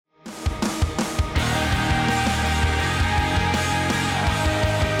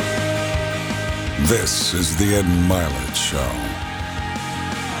This is the Ed Mylett Show.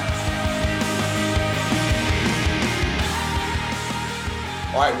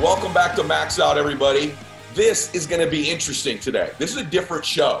 All right, welcome back to Max Out, everybody. This is going to be interesting today. This is a different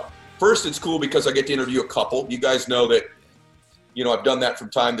show. First, it's cool because I get to interview a couple. You guys know that, I've done that from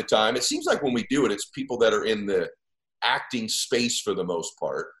time to time. It seems like when we do it, it's people that are in the acting space for the most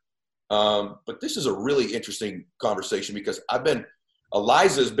part. But this is a really interesting conversation because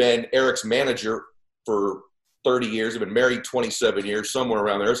Eliza's been Eric's manager for 30 years. I've been married 27 years, somewhere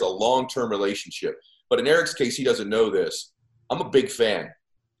around there. It's a long-term relationship. But in Eric's case, he doesn't know this. I'm a big fan.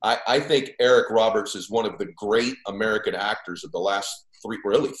 I think Eric Roberts is one of the great American actors of the last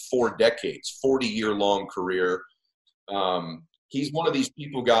 4 decades, 40-year-long career. He's one of these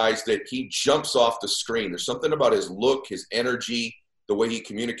people, guys, that he jumps off the screen. There's something about his look, his energy, the way he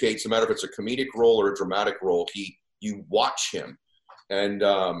communicates, no matter if it's a comedic role or a dramatic role, you watch him. And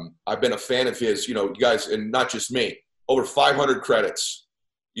I've been a fan of his, you guys, and not just me, over 500 credits.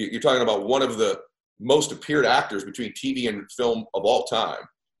 You're talking about one of the most appeared actors between TV and film of all time.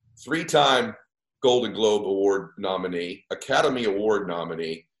 3-time Golden Globe Award nominee, Academy Award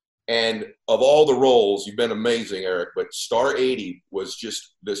nominee, and of all the roles, you've been amazing, Eric, but Star 80 was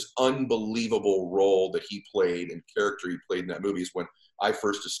just this unbelievable role that he played and character he played in that movie is when I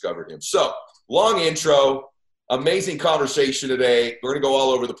first discovered him. So, long intro, amazing conversation today. We're going to go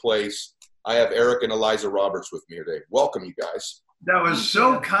all over the place. I have Eric and Eliza Roberts with me today. Welcome, you guys. That was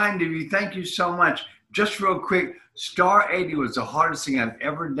so kind of you. Thank you so much. Just real quick, Star 80 was the hardest thing I've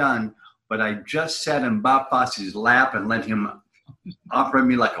ever done, but I just sat in Bob Fosse's lap and let him operate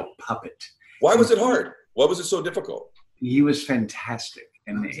me like a puppet. Why was it hard? Why was it so difficult? He was fantastic.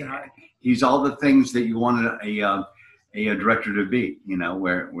 And he's all the things that you wanted a director to be,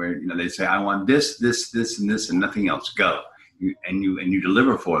 where they say, I want this, this, this, and this, and nothing else. Go. And you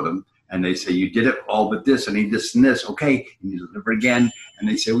deliver for them. And they say, you did it all but this. I need this and this. Okay. And you deliver again. And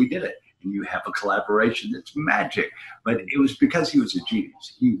they say, we did it. And you have a collaboration that's magic. But it was because he was a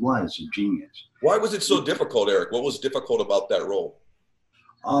genius. He was a genius. Why was it so difficult, Eric? What was difficult about that role?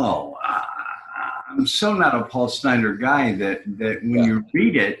 Oh, I'm so not a Paul Snyder guy that when you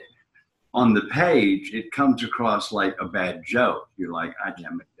read it on the page, it comes across like a bad joke. You're like, I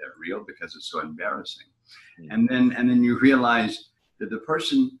can't make that real because it's so embarrassing. And then you realize that the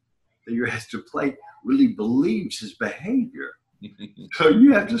person that you're asked to play really believes his behavior. So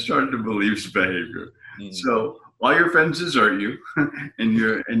you have to start to believe his behavior. So while your friends desert you, and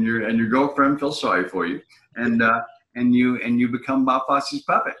your girlfriend feels sorry for you, and you become Bob Fosse's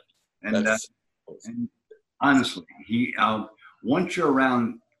puppet. And honestly, once you're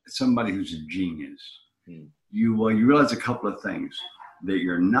around somebody who's a genius, you realize a couple of things: that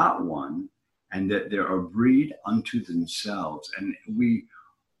you're not one, and that they're a breed unto themselves. And we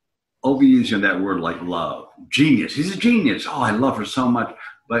overuse that word like love. Genius. He's a genius. Oh, I love her so much.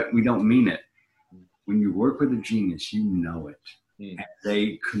 But we don't mean it. When you work with a genius, you know it. And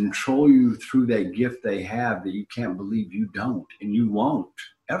they control you through that gift they have that you can't believe you don't. And you won't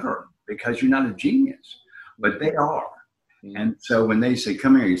ever because you're not a genius. But they are. And so when they say,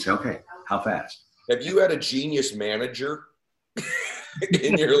 come here, you say, okay, how fast? Have you had a genius manager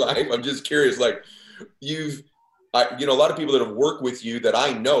in your life? I'm just curious. Like a lot of people that have worked with you that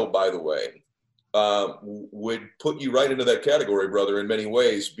I know, by the way, would put you right into that category, brother, in many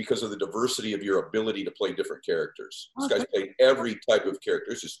ways because of the diversity of your ability to play different characters. This guy's played every type of character.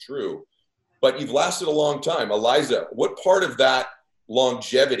 This is true. But you've lasted a long time. Eliza, what part of that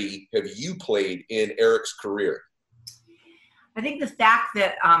longevity have you played in Eric's career? I think the fact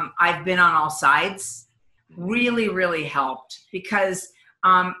that I've been on all sides really, really helped because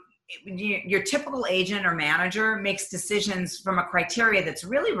your typical agent or manager makes decisions from a criteria that's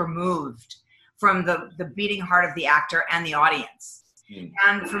really removed from the beating heart of the actor and the audience.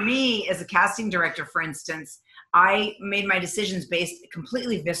 And for me, as a casting director, for instance, I made my decisions based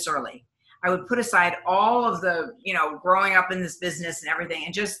completely viscerally. I would put aside all of the, growing up in this business and everything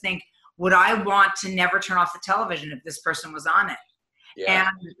and just think, would I want to never turn off the television if this person was on it? Yeah.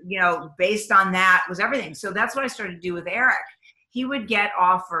 And, based on that was everything. So that's what I started to do with Eric. He would get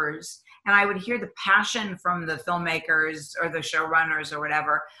offers and I would hear the passion from the filmmakers or the showrunners or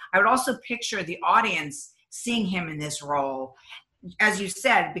whatever. I would also picture the audience seeing him in this role, as you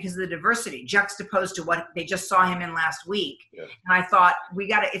said, because of the diversity juxtaposed to what they just saw him in last week. Yeah. And I thought,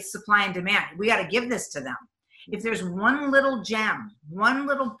 it's supply and demand. We got to give this to them. If there's one little gem, one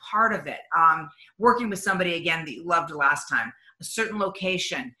little part of it, working with somebody again that you loved last time, a certain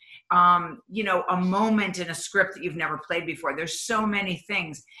location, a moment in a script that you've never played before. There's so many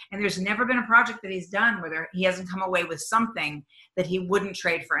things. And there's never been a project that he's done where he hasn't come away with something that he wouldn't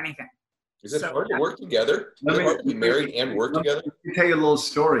trade for anything. Is it hard to work together? Is it hard to be married and work together? Let me tell you a little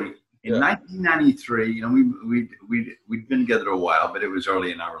story. In 1993, you know, we'd been together a while, but it was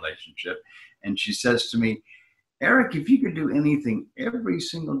early in our relationship. And she says to me, Eric, if you could do anything every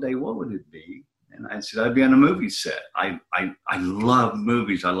single day, what would it be? And I said, I'd be on a movie set. I love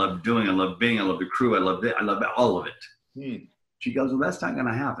movies. I love doing, I love being, I love the crew. I love all of it. She goes, well, that's not going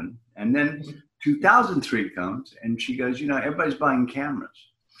to happen. And then 2003 comes and she goes, you know, everybody's buying cameras.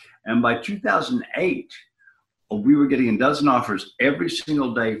 And by 2008, we were getting a dozen offers every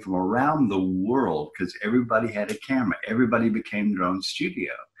single day from around the world because everybody had a camera. Everybody became their own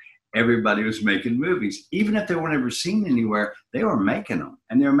studio. Everybody was making movies. Even if they weren't ever seen anywhere, they were making them.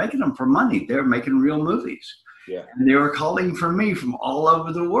 And they were making them for money. They were making real movies. Yeah. And they were calling for me from all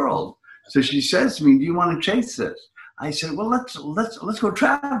over the world. So she says to me, do you want to chase this? I said, well, let's go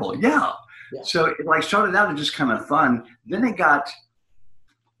travel. Yeah. So it like started out as just kind of fun. Then it got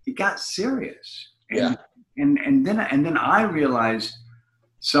serious. And then I realized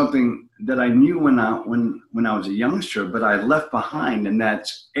something that I knew when I was a youngster, but I left behind, and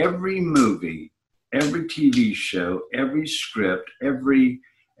that's every movie, every TV show, every script, every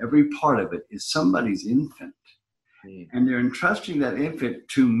part of it is somebody's infant. And they're entrusting that infant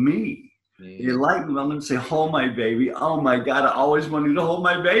to me. They like me, I'm say, hold my baby. Oh my God, I always wanted to hold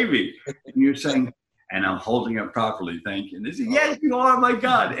my baby. And you're saying, and I'm holding it properly, thank you. And they say, yes, you are, my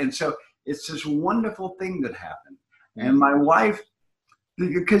God. And so it's this wonderful thing that happened. And my wife,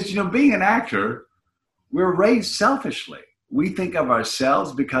 because, you know, being an actor, we're raised selfishly. We think of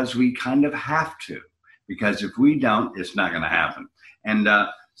ourselves because we kind of have to, because if we don't, it's not going to happen. And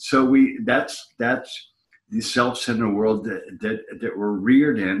so that's the self-centered world that we're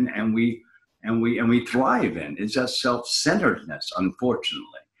reared in, and we thrive in. It's just self-centeredness,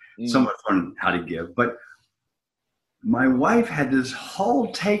 unfortunately. Some of us learn how to give, but my wife had this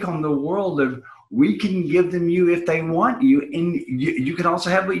whole take on the world of we can give them you if they want you, and you can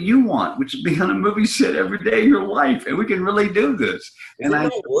also have what you want, which is be on a movie set every day of your life, and we can really do this. Does it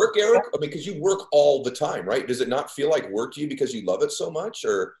not work, Eric? I mean, because you work all the time, right? Does it not feel like work to you because you love it so much,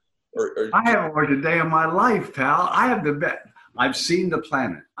 or I haven't worked a day in my life, pal. I have the best. I've seen the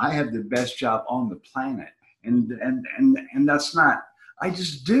planet. I have the best job on the planet, and that's not. I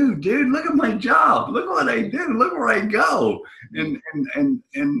just do, dude. Look at my job. Look what I do. Look where I go.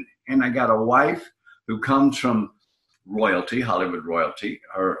 And I got a wife who comes from royalty, Hollywood royalty.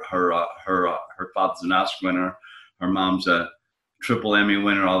 Her father's an Oscar winner. Her mom's a triple Emmy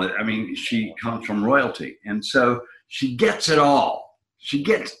winner. All that. I mean, she comes from royalty, and so she gets it all. She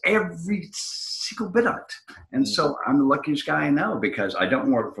gets every single bit of it. And so I'm the luckiest guy I know because I don't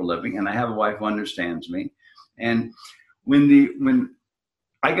work for a living, and I have a wife who understands me. And when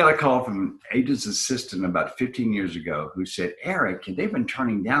I got a call from an agent's assistant about 15 years ago who said, Eric, they've been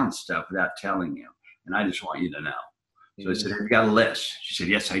turning down stuff without telling you, and I just want you to know. So I said, have you got a list? She said,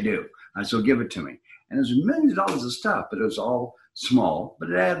 yes, I do. I said, well, give it to me. And there's millions of dollars of stuff, but it was all small, but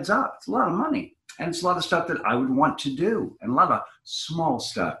it adds up. It's a lot of money. And it's a lot of stuff that I would want to do, and a lot of small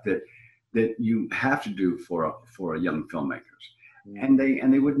stuff that you have to do for a young filmmakers. And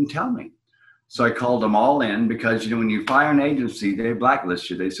they wouldn't tell me. So I called them all in because, you know, when you fire an agency, they blacklist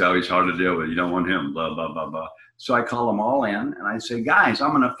you. They say, oh, he's hard to deal with. You don't want him, blah, blah, blah, blah. So I call them all in and I say, guys,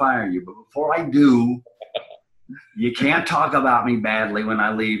 I'm going to fire you. But before I do, you can't talk about me badly when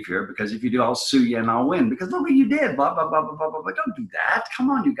I leave here, because if you do, I'll sue you and I'll win. Because look what you did, blah, blah, blah, blah, blah, blah. But don't do that. Come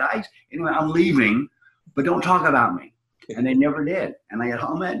on, you guys. Anyway, I'm leaving, but don't talk about me. And they never did. And I got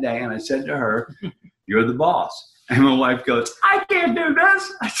home that day and I said to her, you're the boss. And my wife goes, I can't do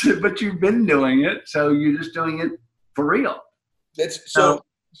this. I said, but you've been doing it, so you're just doing it for real. That's so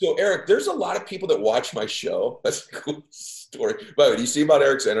Eric, there's a lot of people that watch my show. That's a cool story. By the way, you see about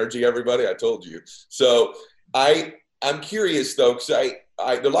Eric's energy, everybody? I told you. So I'm curious though, because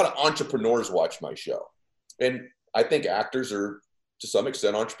a lot of entrepreneurs watch my show. And I think actors are to some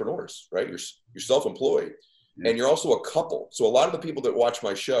extent entrepreneurs, right? You're self-employed. Yeah. And you're also a couple. So a lot of the people that watch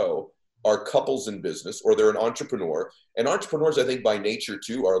my show are couples in business, or they're an entrepreneur. And entrepreneurs, I think by nature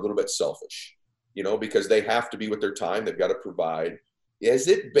too, are a little bit selfish, you know, because they have to be with their time. They've got to provide. Is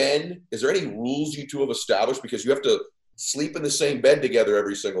there any rules you two have established? Because you have to sleep in the same bed together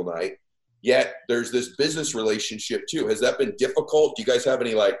every single night. Yet there's this business relationship too. Has that been difficult? Do you guys have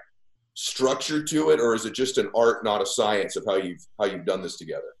any like structure to it, or is it just an art, not a science, of how you've done this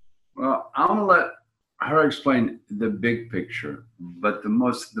together? Well, I'm gonna let her explain the big picture, but the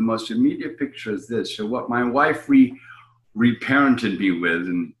most immediate picture is this. So what my wife reparented me with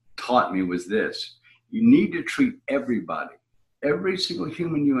and taught me was this: you need to treat everybody, every single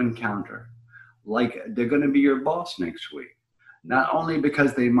human you encounter, like they're going to be your boss next week. Not only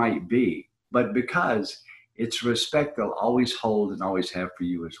because they might be, but because it's respect they'll always hold and always have for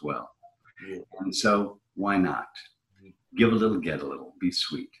you as well. And so why not? Give a little, get a little, be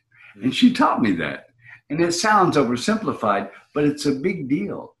sweet. And she taught me that. And it sounds oversimplified, but it's a big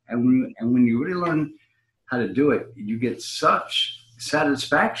deal. And when you really learn how to do it, you get such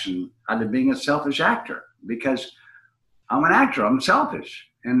satisfaction out of being a selfish actor, because I'm an actor, I'm selfish.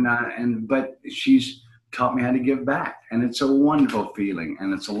 But she's taught me how to give back. And it's a wonderful feeling,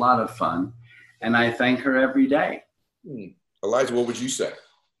 and it's a lot of fun. And I thank her every day. Eliza, what would you say?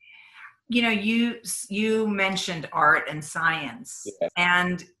 You know, you mentioned art and science, Yeah.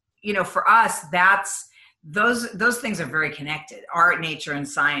 and you know, for us, that's those things are very connected. Art, nature, and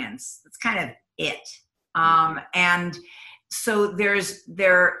science. That's kind of it. And so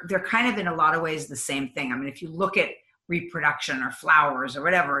they're kind of in a lot of ways the same thing. I mean, if you look at reproduction or flowers or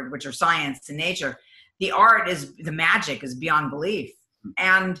whatever, which are science and nature, the magic is beyond belief.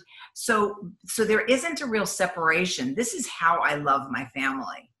 And so there isn't a real separation. This is how I love my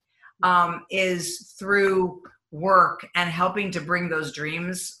family. Is through work and helping to bring those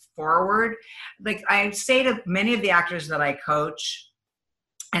dreams forward. Like I say to many of the actors that I coach,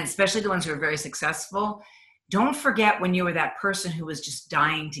 and especially the ones who are very successful, don't forget when you were that person who was just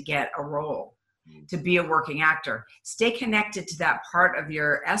dying to get a role, to be a working actor. Stay connected to that part of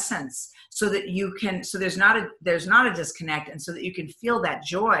your essence so that you can, so there's not a disconnect, and so that you can feel that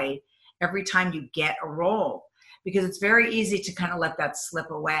joy every time you get a role. Because it's very easy to kind of let that slip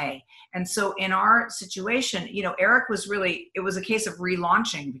away. And so in our situation, you know, Eric was it was a case of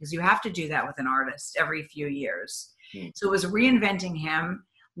relaunching, because you have to do that with an artist every few years. So it was reinventing him,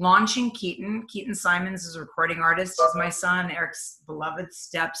 launching Keaton. Keaton Simons is a recording artist. He's my son, Eric's beloved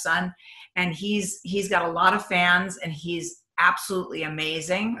stepson. And he's got a lot of fans, and he's absolutely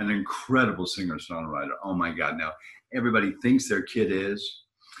amazing. An incredible singer-songwriter. Oh my God. Now, everybody thinks their kid is,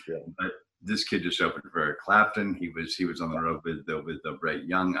 but this kid just opened for Eric Clapton. He was on the road with Brett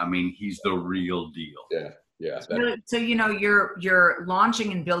Young. I mean, he's the real deal. Yeah. So you know, you're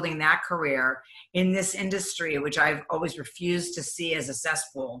launching and building that career in this industry, which I've always refused to see as a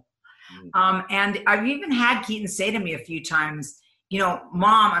cesspool. And I've even had Keaton say to me a few times, you know,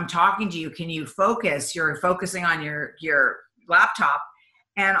 Mom, I'm talking to you. Can you focus? You're focusing on your laptop.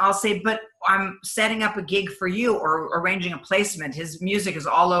 And I'll say, but I'm setting up a gig for you, or arranging a placement. His music is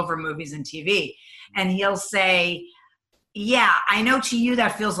all over movies and TV. And he'll say, yeah, I know to you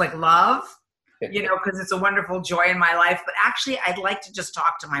that feels like love, you know, because it's a wonderful joy in my life. But actually, I'd like to just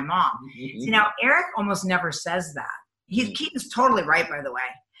talk to my mom. See, now, Eric almost never says that. Keaton's totally right, by the way.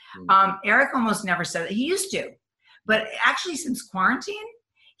 Eric almost never says that. He used to. But actually, since quarantine,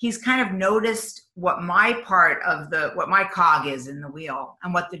 he's kind of noticed what my cog is in the wheel,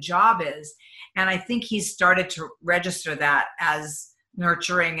 and what the job is. And I think he's started to register that as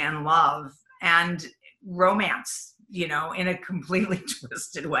nurturing and love and romance, you know, in a completely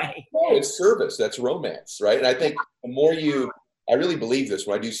twisted way. Oh, it's service. That's romance, right? And I think the more I really believe this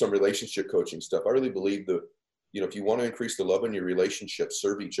when I do some relationship coaching stuff. I really believe if you want to increase the love in your relationship,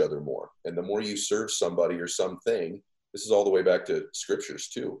 serve each other more. And the more you serve somebody or something, this is all the way back to scriptures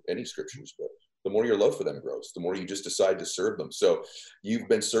too, any scriptures, but the more your love for them grows, the more you just decide to serve them. So you've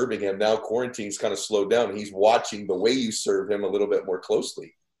been serving him. Now quarantine's kind of slowed down, and he's watching the way you serve him a little bit more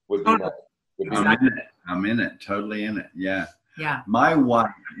closely. I'm in it, totally in it. Yeah. My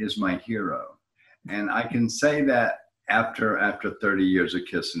wife is my hero. And I can say that after 30 years of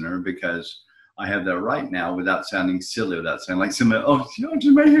kissing her, because I have that right now without sounding silly, without sounding like somebody,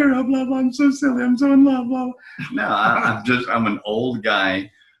 she's my hero, blah, blah, I'm so silly, I'm so in love, blah, blah. No, I'm an old guy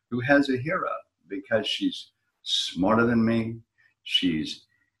who has a hero, because she's smarter than me. She's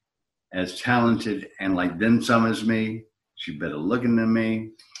as talented and like then some as me. She's better looking than me.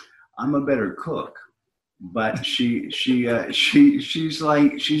 I'm a better cook, but she's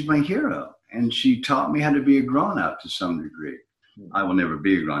my hero. And she taught me how to be a grown-up to some degree. I will never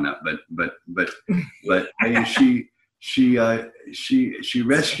be a grown-up, but she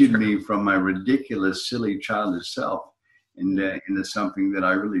rescued me from my ridiculous, silly, childish self into something that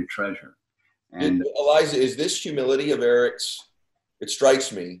I really treasure. And Eliza, is this humility of Eric's? It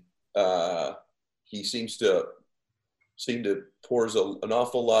strikes me. He seems to pours an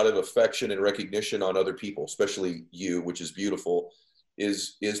awful lot of affection and recognition on other people, especially you, which is beautiful.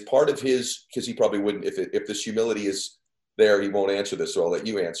 Is part of his, because he probably wouldn't, if this humility is there, he won't answer this, so I'll let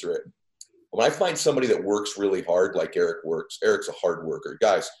you answer it. When I find somebody that works really hard, like Eric works, Eric's a hard worker.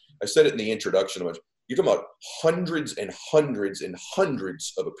 Guys, I said it in the introduction. You're talking about hundreds and hundreds and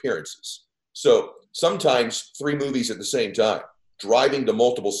hundreds of appearances. So sometimes 3 movies at the same time, driving to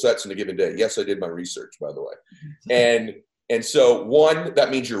multiple sets in a given day. Yes, I did my research, by the way. And so one, that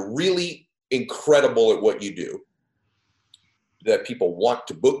means you're really incredible at what you do, that people want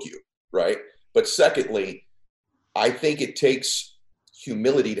to book you, right? But secondly, I think it takes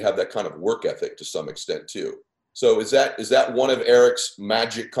humility to have that kind of work ethic to some extent too. So is that one of Eric's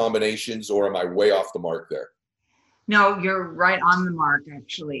magic combinations, or am I way off the mark there? No, you're right on the mark,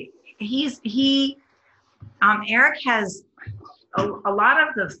 actually. Eric has a lot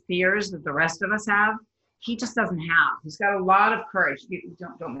of the fears that the rest of us have. He just doesn't have. He's got a lot of courage.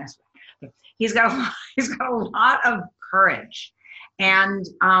 Don't mess with him. He's got a lot of courage, and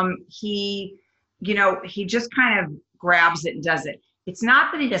he just kind of grabs it and does it. It's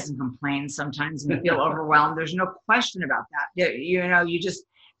not that he doesn't complain sometimes and feel overwhelmed. There's no question about that. You just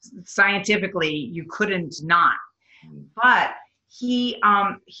scientifically you couldn't not. But he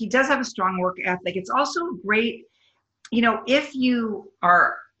does have a strong work ethic. It's also great, if you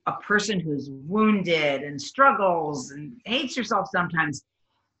are a person who's wounded and struggles and hates yourself sometimes,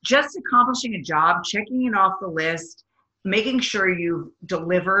 just accomplishing a job, checking it off the list, making sure you've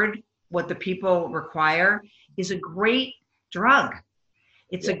delivered what the people require is a great drug.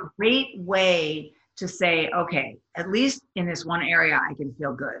 It's a great way to say, okay, at least in this one area, I can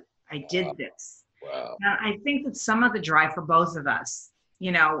feel good. I did this. Wow. And I think that some of the drive for both of us,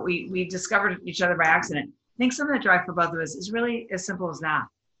 we discovered each other by accident. I think some of the drive for both of us is really as simple as that.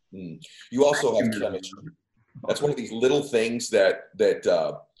 You also have chemistry. That's one of these little things that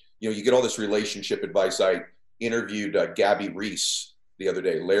you get all this relationship advice. I interviewed Gabby Reese the other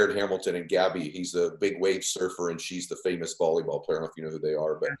day, Laird Hamilton and Gabby. He's the big wave surfer and she's the famous volleyball player. I don't know if you know who they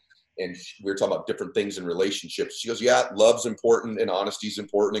are, and we were talking about different things in relationships. She goes, yeah, love's important and honesty's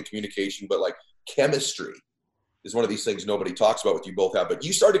important and communication, but like chemistry is one of these things nobody talks about, what you both have. But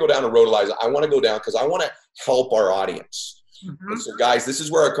you started to go down a road, Eliza. I want to go down because I want to help our audience. So guys, this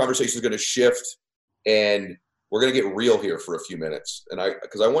is where our conversation is going to shift, and we're going to get real here for a few minutes. And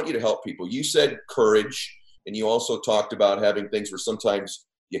because I want you to help people. You said courage, and you also talked about having things where sometimes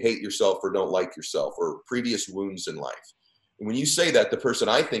you hate yourself or don't like yourself, or previous wounds in life. And when you say that, the person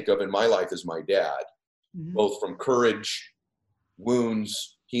I think of in my life is my dad, both from courage,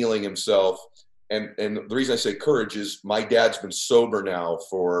 wounds, healing himself. And the reason I say courage is my dad's been sober now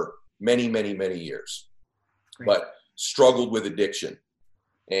for many, many, many years, but struggled with addiction.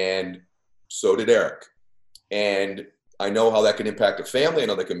 And so did Eric. And I know how that can impact a family. I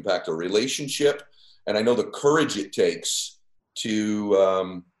know that can impact a relationship. And I know the courage it takes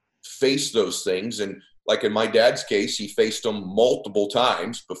to face those things. And like in my dad's case, he faced them multiple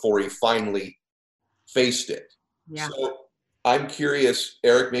times before he finally faced it. Yeah. So I'm curious,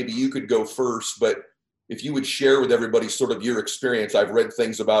 Eric, maybe you could go first, but if you would share with everybody sort of your experience. I've read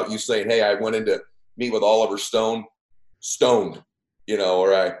things about you saying, hey, I went in to meet with Oliver Stone, stoned,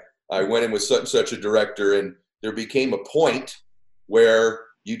 or I went in with such and such a director, and there became a point where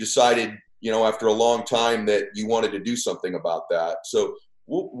you decided, after a long time that you wanted to do something about that. So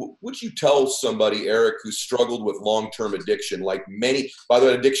would you tell somebody, Eric, who struggled with long-term addiction, like many, by the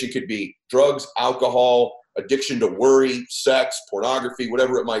way, addiction could be drugs, alcohol, addiction to worry, sex, pornography,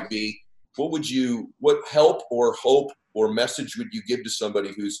 whatever it might be. What help or hope or message would you give to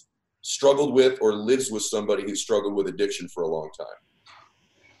somebody who's struggled with or lives with somebody who's struggled with addiction for a long time?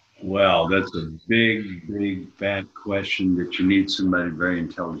 Well, that's a big, big, fat question that you need somebody very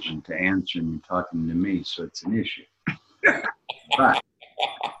intelligent to answer, and you're talking to me, so it's an issue. But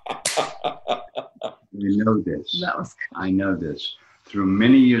you know this. I know this. Through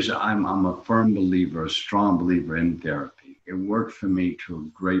many years, I'm a firm believer, a strong believer in therapy. It worked for me to a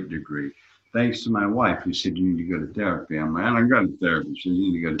great degree. Thanks to my wife, who said, you need to go to therapy. I'm like, I don't go to therapy. She said,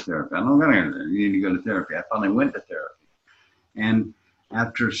 you need to go to therapy. I don't go to therapy. You need to go to therapy. I finally went to therapy. And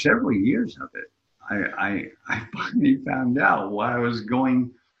after several years of it, I finally found out why I was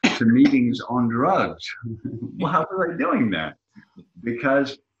going to meetings on drugs. Why was I doing that?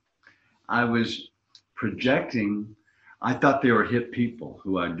 Because I was projecting. I thought they were hip people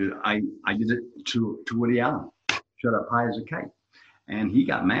who I did it to Woody Allen. Shut up high as a kite. And he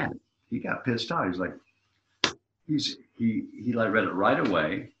got mad. He got pissed off. He's like, he like read it right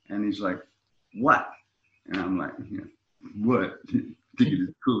away. And he's like, what? And I'm like, what? Think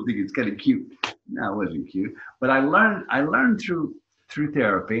it's cool, think it's kind of cute. No, it wasn't cute. But I learned through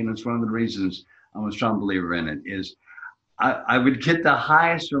therapy, and it's one of the reasons I'm a strong believer in it, is I would get the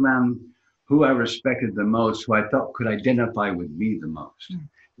highest around who I respected the most, who I thought could identify with me the most,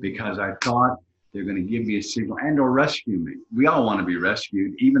 because I thought they're going to give me a signal and or rescue me. We all want to be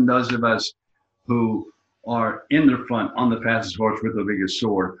rescued, even those of us who are in the front on the fastest horse with the biggest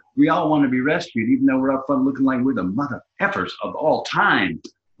sword. We all want to be rescued, even though we're up front looking like we're the mother effers of all time.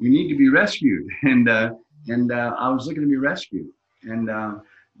 We need to be rescued. And I was looking to be rescued. And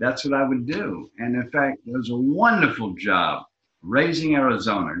that's what I would do. And in fact, it was a wonderful job. Raising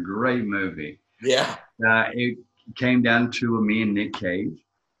Arizona, great movie. Yeah. It came down to me and Nick Cage,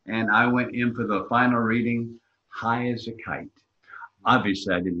 and I went in for the final reading, high as a kite.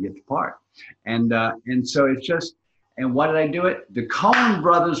 Obviously, I didn't get the part. And so it's just, and why did I do it? The Coen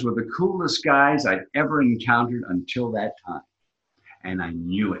brothers were the coolest guys I'd ever encountered until that time. And I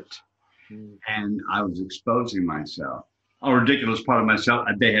knew it. And I was exposing myself, a ridiculous part of myself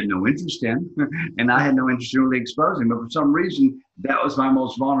they had no interest in, and I had no interest in really exposing, but for some reason, that was my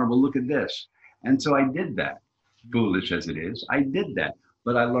most vulnerable. Look at this. And so I did that, foolish as it is. I did that,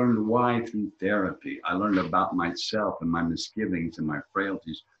 but I learned why through therapy. I learned about myself and my misgivings and my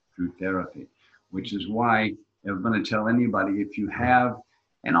frailties through therapy, which is why I'm going to tell anybody, if you have,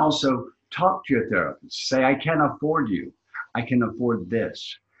 and also talk to your therapist. Say, I can't afford you. I can afford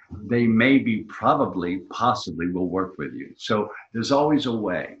this. They maybe, probably, possibly will work with you. So there's always a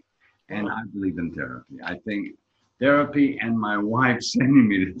way. And I believe in therapy. I think therapy and my wife sending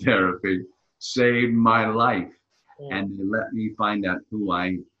me to therapy saved my life. And they let me find out who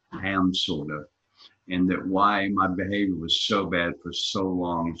I am, sort of. And that why my behavior was so bad for so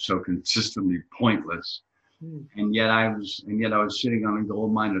long, so consistently pointless. And yet I was sitting on a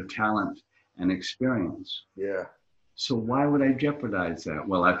gold mine of talent and experience. Yeah. So why would I jeopardize that?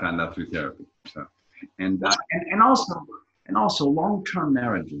 Well, I found out through therapy. So, and also long-term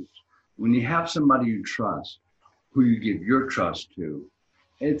marriages. When you have somebody you trust, who you give your trust to,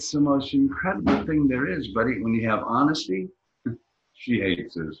 it's the most incredible thing there is, buddy. When you have honesty, she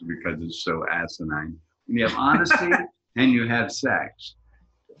hates this because it's so asinine. When you have honesty and you have sex,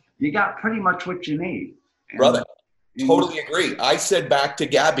 you got pretty much what you need. And, brother, totally agree. I said back to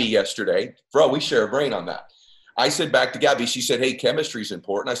Gabby yesterday, bro, we share a brain on that. I said back to Gabby, she said, hey, chemistry is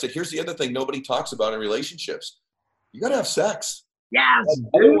important. I said, here's the other thing nobody talks about in relationships. You got to have sex. Yes.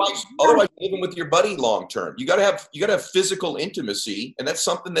 Otherwise, living with your buddy long term, you got to have physical intimacy, and that's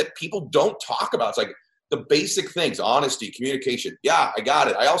something that people don't talk about. It's like the basic things: honesty, communication. Yeah, I got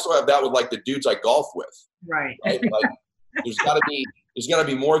it. I also have that with like the dudes I golf with. Right. Like, there's got to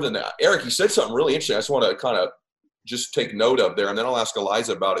be more than that. Eric, you said something really interesting. I just want to kind of just take note of there, and then I'll ask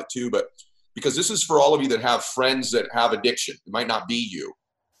Eliza about it too. But because this is for all of you that have friends that have addiction. It might not be you,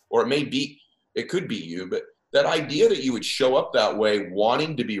 or it could be you, but that idea that you would show up that way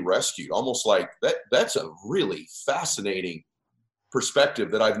wanting to be rescued, almost like that's a really fascinating perspective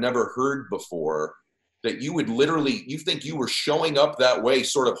that I've never heard before, that you would literally, you think you were showing up that way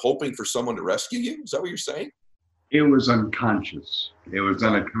sort of hoping for someone to rescue you? Is that what you're saying? It was unconscious. It was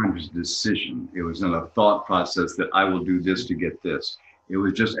an unconscious decision. It was in a thought process that I will do this to get this. It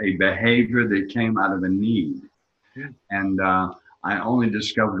was just a behavior that came out of a need. And I only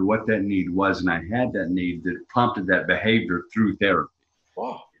discovered what that need was, and I had that need that prompted that behavior through therapy.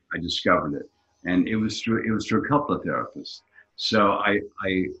 Wow. I discovered it. And it was through a couple of therapists. So I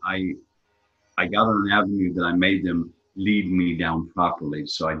got on an avenue that I made them lead me down properly,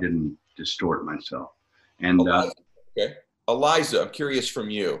 so I didn't distort myself. And okay. Eliza, I'm curious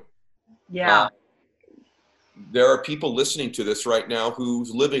from you. Yeah. There are people listening to this right now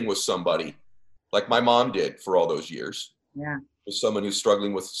who's living with somebody like my mom did for all those years. Yeah. With someone who's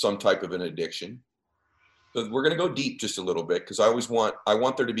struggling with some type of an addiction. But we're going to go deep just a little bit, because I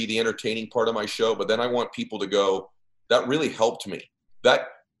want there to be the entertaining part of my show, but then I want people to go, that really helped me. That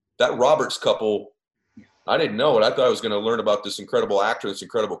Roberts couple, I didn't know it. I thought I was going to learn about this incredible actor, this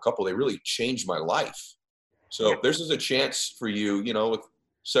incredible couple. They really changed my life. So if this is a chance for you, with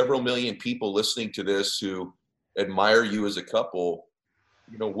several million people listening to this who admire you as a couple,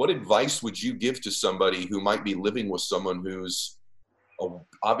 what advice would you give to somebody who might be living with someone who's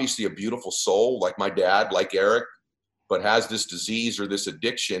obviously a beautiful soul, like my dad, like Eric, but has this disease or this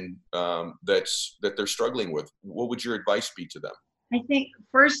addiction that they're struggling with? What would your advice be to them? I think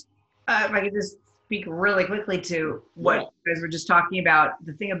first, if I could just speak really quickly to what you guys were just talking about,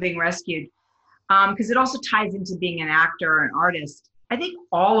 the thing of being rescued, because it also ties into being an actor or an artist. I think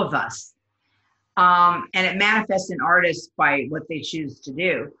all of us, and it manifests in artists by what they choose to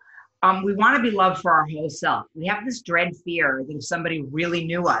do. We want to be loved for our whole self. We have this dread fear that if somebody really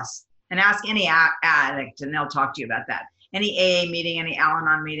knew us, and ask any addict and they'll talk to you about that. Any AA meeting, any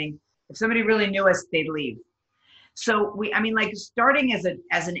Al-Anon meeting, if somebody really knew us, they'd leave. So starting as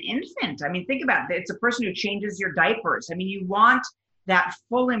an infant, think about it. It's a person who changes your diapers. You want that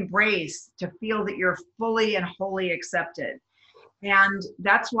full embrace to feel that you're fully and wholly accepted. And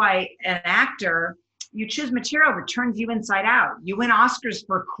that's why an actor, you choose material that turns you inside out. You win Oscars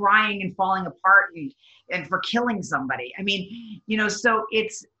for crying and falling apart and for killing somebody. So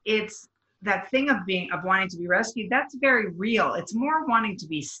it's that thing of wanting to be rescued, that's very real. It's more wanting to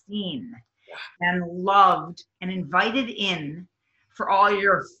be seen and loved and invited in for all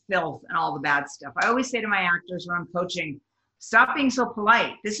your filth and all the bad stuff. I always say to my actors when I'm coaching, stop being so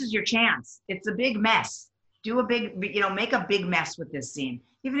polite. This is your chance. It's a big mess. Do a big, make a big mess with this scene.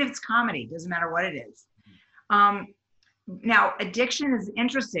 Even if it's comedy, doesn't matter what it is. Now, addiction is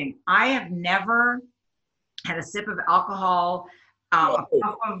interesting. I have never had a sip of alcohol, a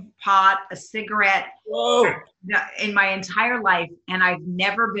puff of pot, a cigarette in my entire life, and I've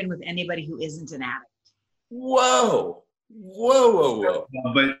never been with anybody who isn't an addict. Whoa.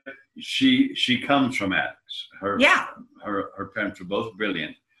 But she comes from addicts. Her parents were both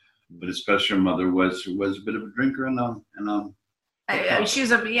brilliant, but especially her mother was a bit of a drinker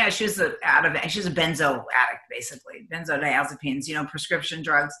she's a benzo addict, basically benzodiazepines, prescription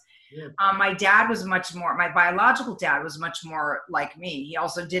drugs. Yeah. My biological dad was much more like me. He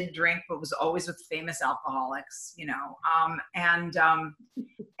also didn't drink, but was always with famous alcoholics,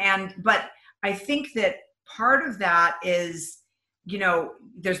 but I think that part of that is,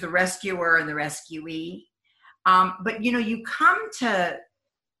 there's the rescuer and the rescuee. But you come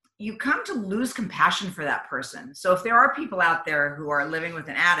to lose compassion for that person. So if there are people out there who are living with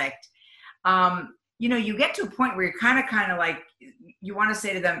an addict, you get to a point where you're kind of like, you want to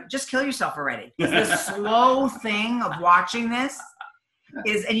say to them, just kill yourself already. The slow thing of watching this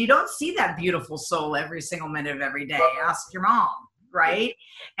is, and you don't see that beautiful soul every single minute of every day. Ask your mom, right?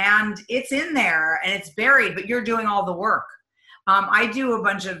 And it's in there and it's buried, but you're doing all the work. I do a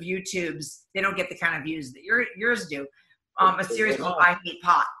bunch of YouTubes. They don't get the kind of views that yours do. A series called I Hate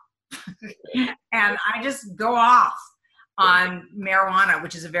Pot. And I just go off on marijuana,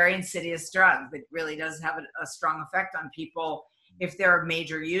 which is a very insidious drug that really does have a strong effect on people if they're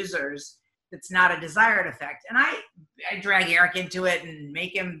major users. It's not a desired effect. And I drag Eric into it and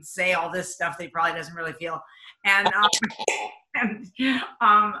make him say all this stuff that he probably doesn't really feel. And,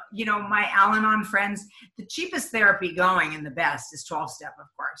 my Al-Anon friends, the cheapest therapy going and the best is 12-step, of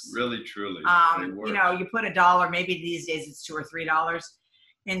course. Really, truly. You put $1, maybe these days it's $2 or $3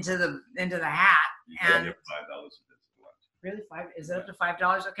 into the hat. And $5. Really, is it up to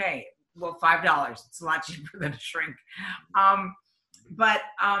 $5? Okay, well, $5. It's a lot cheaper than a shrink.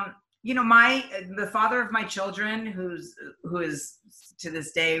 The father of my children, who is to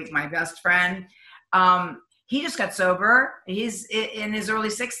this day my best friend, he just got sober. He's in his early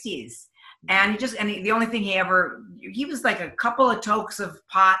 60s, and the only thing he was like a couple of tokes of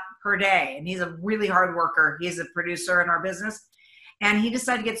pot per day, and he's a really hard worker. He's a producer in our business, and he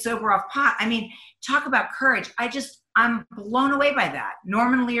decided to get sober off pot. I mean, talk about courage. I'm blown away by that.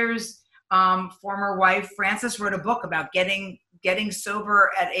 Norman Lear's former wife, Frances, wrote a book about getting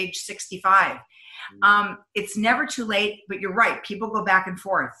sober at age 65. It's never too late, but you're right. People go back and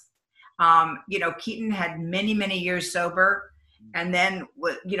forth. Keaton had many, many years sober and then,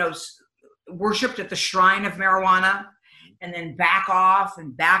 worshiped at the shrine of marijuana and then back off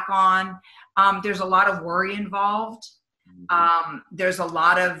and back on. There's a lot of worry involved. There's a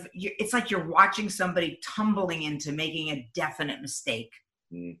lot of, it's like you're watching somebody tumbling into making a definite mistake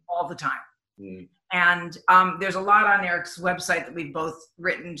all the time. And there's a lot on Eric's website that we've both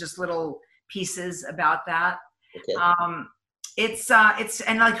written, just little pieces about that. Okay. It's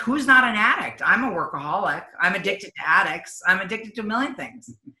and like, who's not an addict? I'm a workaholic. I'm addicted to addicts. I'm addicted to a million things.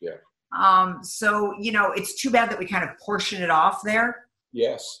 Yeah. So, it's too bad that we kind of portion it off there.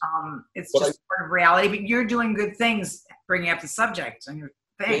 Yes. It's just part of reality, but you're doing good things bringing up the subject on your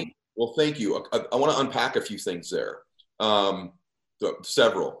thing. Well, thank you. I want to unpack a few things there.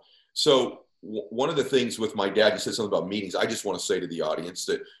 Several. So one of the things with my dad, you said something about meetings. I just want to say to the audience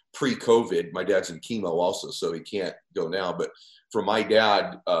that pre-COVID, my dad's in chemo also, so he can't go now. But for my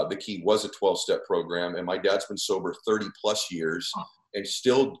dad, the key was a 12-step program, and my dad's been sober 30 plus years. And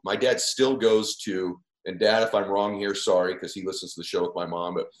my dad still goes to, and Dad, if I'm wrong here, sorry, because he listens to the show with my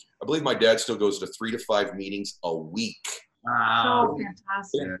mom, but I believe my dad still goes to 3 to 5 meetings a week. Wow. So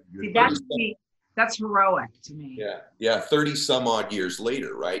fantastic. See, that's heroic to me. Yeah, 30 some odd years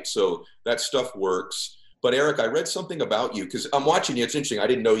later, right? So that stuff works. But Eric, I read something about you, because I'm watching you. It's interesting. I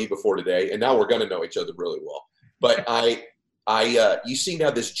didn't know you before today, and now we're going to know each other really well. But you seem to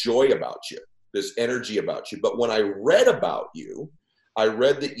have this joy about you, this energy about you. But when I read about you, I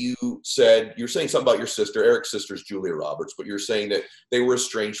read that you're saying something about your sister. Eric's sister is Julia Roberts, but you're saying that they were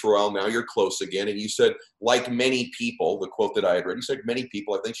estranged for a while. Now you're close again. And you said, like many people, the quote that I had read, you said, many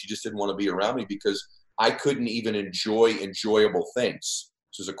people, I think she just didn't want to be around me because I couldn't even enjoy enjoyable things.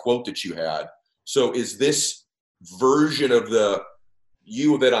 This is a quote that you had. So is this version of the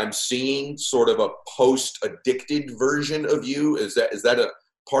you that I'm seeing sort of a post-addicted version of you? Is that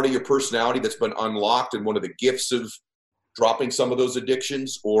part of your personality that's been unlocked and one of the gifts of dropping some of those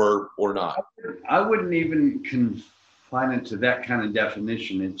addictions, or not? I wouldn't even confine it to that kind of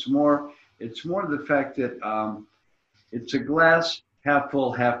definition. It's more the fact that it's a glass half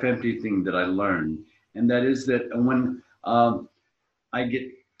full, half empty thing that I learned. And that is that when I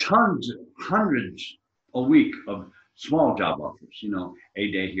get hundreds a week of small job offers, you know,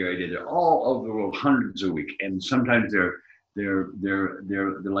 a day here, a day there, all over the world, hundreds a week. And sometimes they're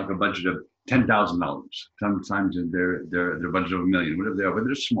like a budget of $10,000. Sometimes they're a budget of $1 million, whatever they are, but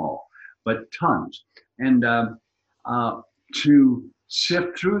they're small, but tons. And to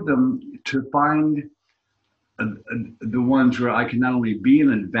sift through them to find the ones where I can not only be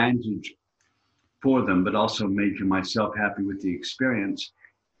an advantage for them, but also making myself happy with the experience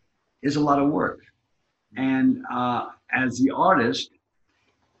is a lot of work. And as the artist,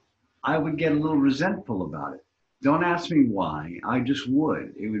 I would get a little resentful about it. Don't ask me why, I just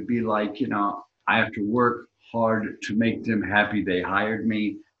would. It would be like, you know, I have to work hard to make them happy they hired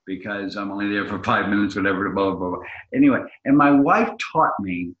me because I'm only there for 5 minutes, whatever, blah, blah, blah. Anyway, and my wife taught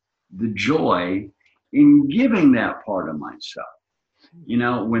me the joy in giving that part of myself. You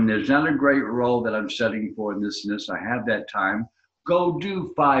know, when there's not a great role that I'm studying for in this and this, I have that time. Go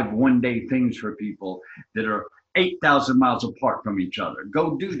do 5 one-day things for people that are 8,000 miles apart from each other.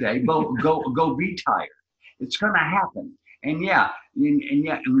 Go do that. Go be tired. It's going to happen. And yeah, and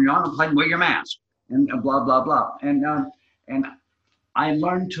when you're on a plane, wear your mask and blah, blah, blah. And I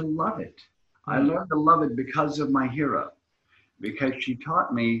learned to love it. I learned to love it because of my hero, because she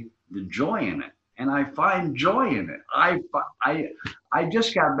taught me the joy in it. And I find joy in it. I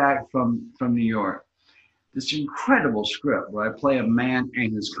just got back from New York. This incredible script where I play a man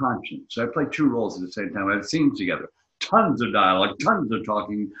and his conscience. So I play 2 roles at the same time. I have scenes together, tons of dialogue, tons of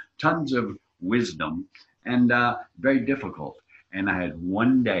talking, tons of wisdom, and very difficult. And I had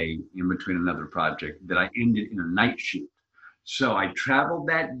 1 day in between another project that I ended in a night shoot. So I traveled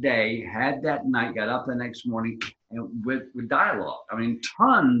that day, had that night, got up the next morning, and with dialogue. I mean,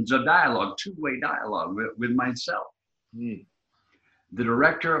 tons of dialogue, 2-way dialogue with myself. The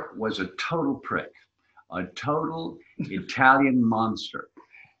director was a total prick, a total Italian monster.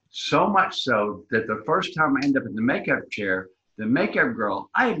 So much so that the first time I ended up in the makeup chair, the makeup girl,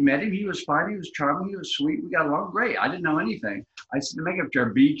 I had met him. He was fine. He was charming. He was sweet. We got along great. I didn't know anything. I said to the makeup chair,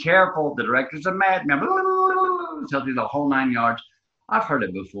 be careful. The director's a madman. Tells you the whole 9 yards. I've heard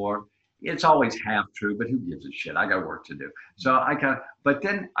it before. It's always half true, but who gives a shit? I got work to do. So I kind of, but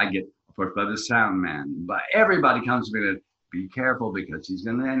then I get, of course, by the sound man. But everybody comes to me and be careful because he's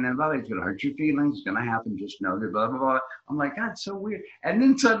going to, he's going to hurt your feelings. It's going to happen. Just know that blah, blah, blah. I'm like, God, it's so weird. And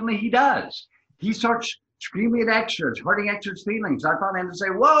then suddenly he does. He starts screaming at extras, hurting extras' feelings. I finally had to say,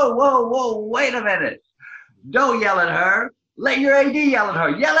 whoa, wait a minute. Don't yell at her. Let your AD yell at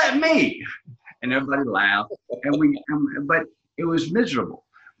her. Yell at me. And everybody laughed. But it was miserable.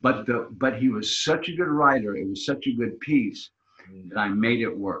 But he was such a good writer. It was such a good piece that I made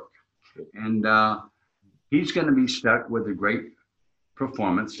it work. And he's going to be stuck with a great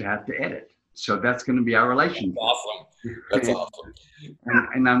performance to have to edit. So that's going to be our relationship. That's awesome.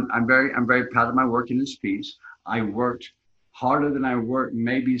 And I'm very proud of my work in this piece. I worked harder than I worked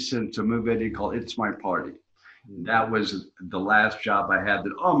maybe since a movie I did called It's My Party. That was the last job I had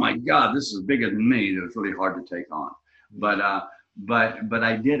that, oh my God, this is bigger than me. It was really hard to take on. But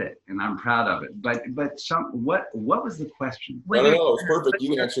I did it and I'm proud of it. But what was the question? I don't know. It was perfect.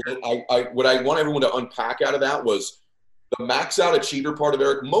 You answered it. What I want everyone to unpack out of that was the max out achiever part of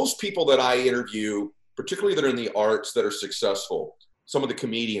Eric. Most people that I interview, particularly that are in the arts that are successful, some of the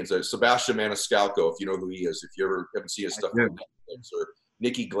comedians, Sebastian Maniscalco, if you know who he is, if you ever haven't seen his stuff on Netflix, or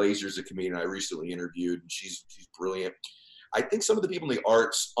Nikki Glazer's a comedian I recently interviewed, and she's brilliant. I think some of the people in the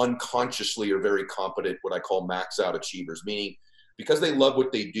arts unconsciously are very competent, what I call max out achievers, meaning because they love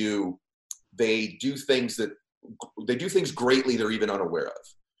what they do things greatly they're even unaware of.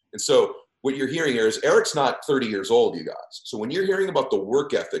 And so what you're hearing here is Eric's not 30 years old, you guys. So when you're hearing about the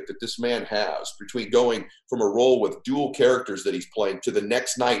work ethic that this man has between going from a role with dual characters that he's playing to the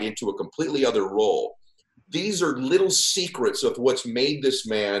next night into a completely other role, these are little secrets of what's made this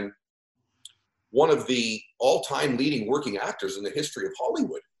man one of the all-time leading working actors in the history of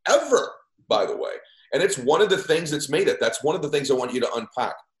Hollywood, ever, by the way. And it's one of the things that's made it. That's one of the things I want you to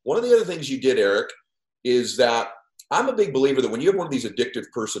unpack. One of the other things you did, Eric, is that I'm a big believer that when you have one of these addictive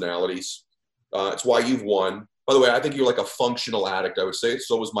personalities, it's why you've won. By the way, I think you're like a functional addict, I would say.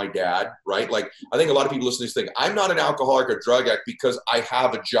 So was my dad, right? Like, I think a lot of people listening to this think, I'm not an alcoholic or drug addict because I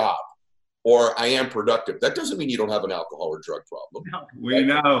have a job or I am productive. That doesn't mean you don't have an alcohol or drug problem. No, we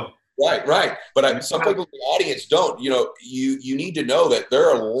know. Right. But some people in the audience don't. You know, you need to know that there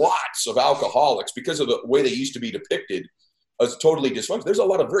are lots of alcoholics because of the way they used to be depicted as totally dysfunctional. There's a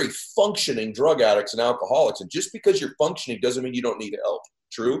lot of very functioning drug addicts and alcoholics, and just because you're functioning doesn't mean you don't need help.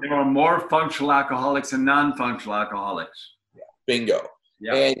 True? There are more functional alcoholics than non-functional alcoholics. Yeah. Bingo.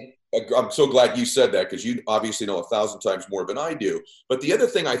 Yeah. And I'm so glad you said that, because you obviously know 1,000 times more than I do. But the other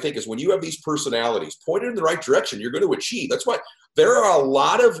thing I think is when you have these personalities pointed in the right direction, you're going to achieve. That's why there are a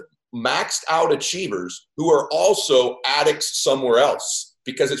lot of maxed out achievers who are also addicts somewhere else,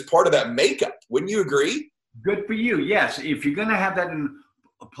 because it's part of that makeup. Wouldn't you agree? Good for you. Yes. If you're going to have that in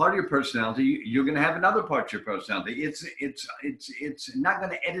a part of your personality, you're going to have another part of your personality. It's not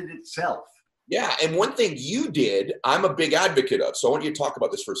going to edit itself. Yeah, and one thing you did, I'm a big advocate of, so I want you to talk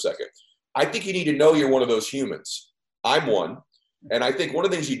about this for a second. I think you need to know you're one of those humans. I'm one. And I think one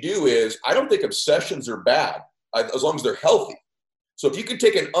of the things you do is, I don't think obsessions are bad, as long as they're healthy. So if you can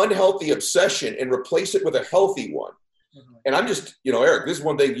take an unhealthy obsession and replace it with a healthy one, and I'm just, Eric, this is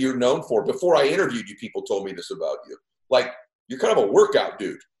one thing you're known for. Before I interviewed you, people told me this about you. Like, you're kind of a workout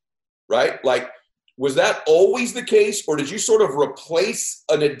dude, right? Like, was that always the case, or did you sort of replace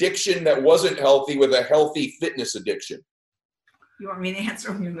an addiction that wasn't healthy with a healthy fitness addiction? You want me to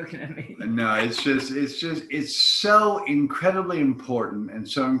answer when you're looking at me? No, it's so incredibly important and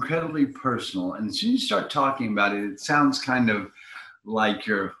so incredibly personal. And as soon as you start talking about it, it sounds kind of like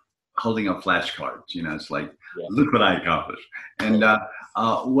you're holding up flashcards. It's like, look what I accomplished. And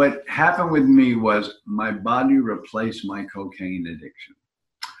what happened with me was my body replaced my cocaine addiction.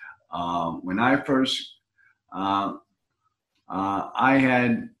 When I first, I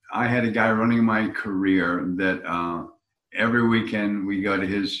had a guy running my career that every weekend we go to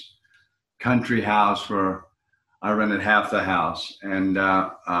his country house where I rented half the house, and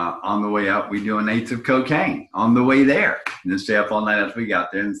on the way out we do 1/8 of cocaine on the way there, and then stay up all night after we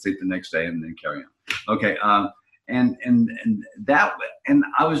got there, and sleep the next day, and then carry on. Okay, and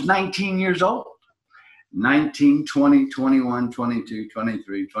I was 19 years old. 19, 20, 21, 22,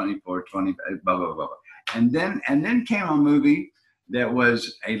 23, 24, 25, blah, blah, blah, blah. And then came a movie that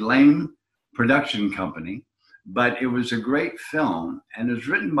was a lame production company, but it was a great film, and it was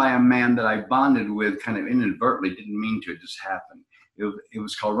written by a man that I bonded with kind of inadvertently, didn't mean to, it just happened. It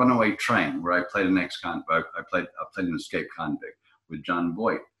was called Runaway Train, where I played an ex-convict. I played an escaped convict with John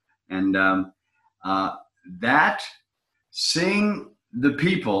Boyd. And that, seeing the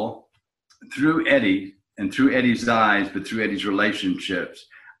people through Eddie, and through Eddie's eyes, but through Eddie's relationships,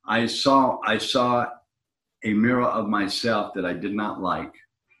 I saw a mirror of myself that I did not like.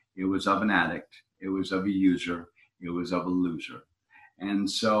 It was of an addict. It was of a user. It was of a loser. And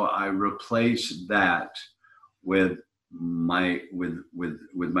so I replaced that with my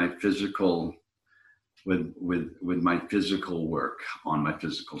physical work on my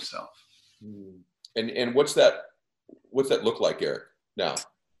physical self. And what's that look like, Eric? Now,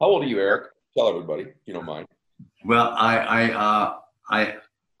 how old are you, Eric? Tell everybody, if you don't mind. Well, I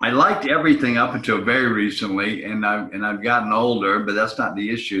liked everything up until very recently, and I've gotten older, but that's not the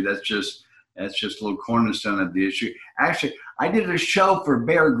issue. That's just a little cornerstone of the issue. Actually, I did a show for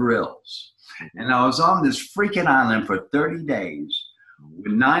Bear Grylls, and I was on this freaking island for 30 days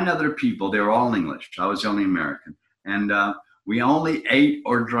with 9 other people. They were all English. I was the only American, and we only ate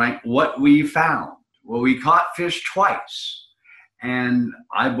or drank what we found. Well, we caught fish twice. And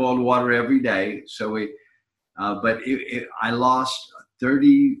I boiled water every day. So I lost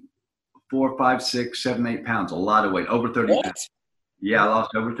 34, 5, 6, 7, 8 pounds, a lot of weight, over 30 pounds. Yeah, I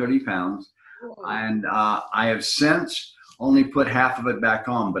lost over 30 pounds. And I have since only put half of it back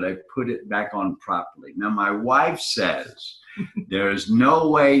on, but I put it back on properly. Now, my wife says there is no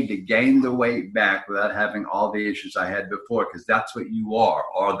way to gain the weight back without having all the issues I had before, because that's what you are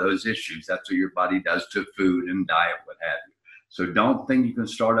those issues. That's what your body does to food and diet, what have you. So don't think you can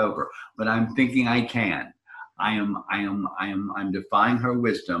start over, but I'm thinking I can. I'm defying her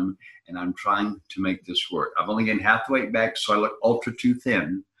wisdom, and I'm trying to make this work. I've only gained half the weight back, so I look ultra too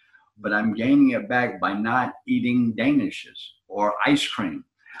thin, but I'm gaining it back by not eating Danishes or ice cream.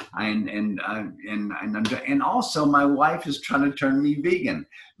 And also my wife is trying to turn me vegan.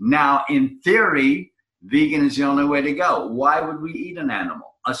 Now, in theory, vegan is the only way to go. Why would we eat an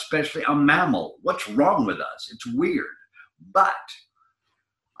animal, especially a mammal? What's wrong with us? It's weird. But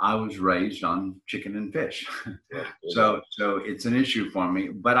I was raised on chicken and fish. So it's an issue for me,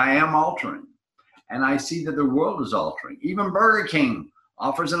 but I am altering. And I see that the world is altering. Even Burger King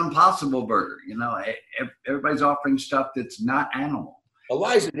offers an Impossible Burger. Everybody's offering stuff that's not animal.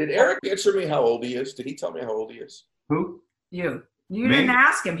 Eliza, did Eric answer me how old he is? Did he tell me how old he is? Who? You didn't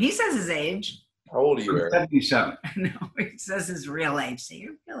ask him. He says his age. How old are you, Eric? 77. No, it says his real age. Say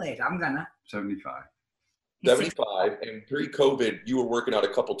your real age. I'm gonna. 75. 75, and pre-COVID, you were working out a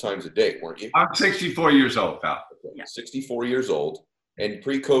couple times a day, weren't you? I'm 64 years old, pal. Okay. Yeah. 64 years old, and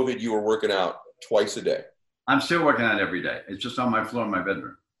pre-COVID, you were working out twice a day. I'm still working out every day. It's just on my floor in my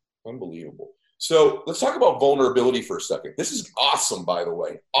bedroom. Unbelievable. So let's talk about vulnerability for a second. This is awesome, by the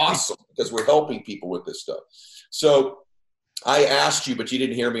way. Awesome, because we're helping people with this stuff. So I asked you, but you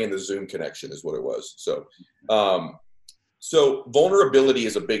didn't hear me in the Zoom connection is what it was. So vulnerability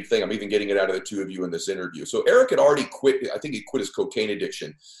is a big thing. I'm even getting it out of the two of you in this interview. So Eric had already quit. I think he quit his cocaine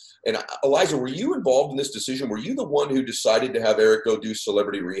addiction. And Eliza, were you involved in this decision? Were you the one who decided to have Eric go do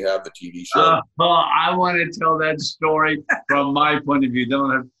Celebrity Rehab, the TV show? I want to tell that story from my point of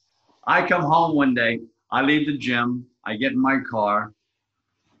view. I come home one day. I leave the gym. I get in my car.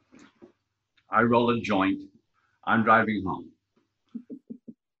 I roll a joint. I'm driving home.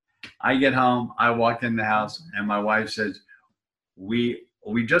 I get home. I walk in the house, and my wife says, we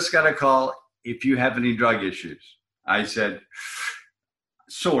just got a call if you have any drug issues. I said,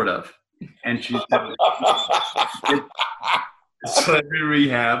 sort of. And she said, it's Celebrity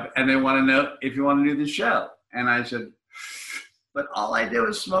Rehab, and they want to know if you want to do the show. And I said, but all I do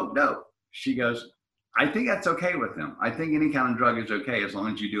is smoke dope. She goes, I think that's okay with them. I think any kind of drug is okay as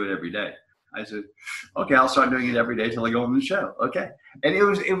long as you do it every day. I said, okay, I'll start doing it every day till I go on the show. Okay. And it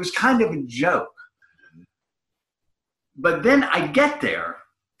was kind of a joke. But then I get there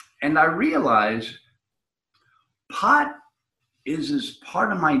and I realize pot was as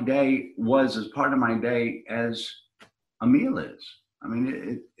part of my day as a meal is. I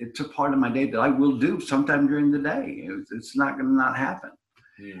mean, it's a part of my day that I will do sometime during the day. It's not going to not happen.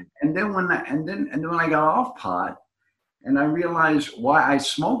 Yeah. And then when I got off pot and I realized why I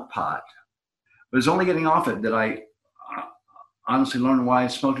smoked pot, it was only getting off it that I honestly learned why I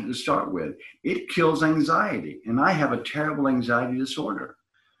smoked it to start with. It kills anxiety, and I have a terrible anxiety disorder.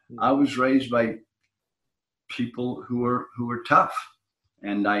 I was raised by people who were tough,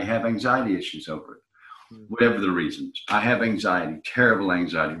 and I have anxiety issues over it. Whatever the reasons, I have anxiety, terrible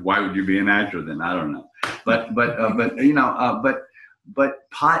anxiety. Why would you be an actor then? I don't know. But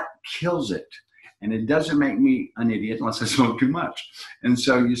pot kills it, and it doesn't make me an idiot unless I smoke too much. And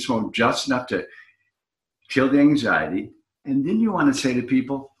so you smoke just enough to kill the anxiety, and then you want to say to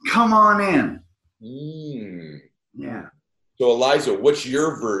people, "Come on in." Yeah. So Eliza, what's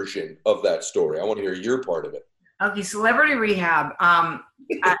your version of that story? I want to hear your part of it. Okay, Celebrity Rehab.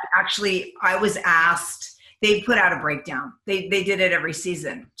 Actually, I was asked. They put out a breakdown. They did it every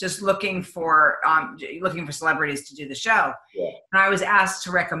season, just looking for celebrities to do the show. Yeah. And I was asked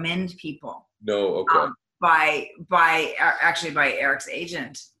to recommend people. No, okay. By Eric's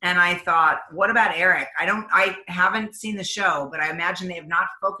agent, and I thought, what about Eric? I haven't seen the show, but I imagine they have not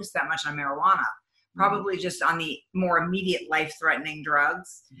focused that much on marijuana. Probably just on the more immediate life-threatening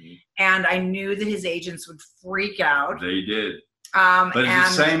drugs. And I knew that his agents would freak out. They did. But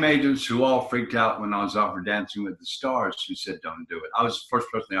it's the same agents who all freaked out when I was offered Dancing with the Stars who said, don't do it. I was the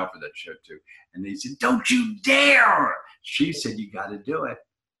first person they offered that show to. And they said, don't you dare. She said, you got to do it.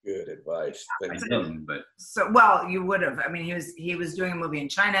 Good advice. Well, you would have. I mean, he was doing a movie in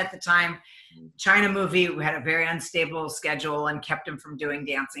China at the time. China movie had a very unstable schedule and kept him from doing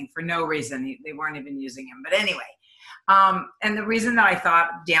dancing for no reason. They weren't even using him. But anyway, and the reason that I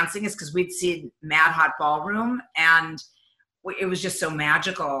thought dancing is because we'd seen Mad Hot Ballroom, and it was just so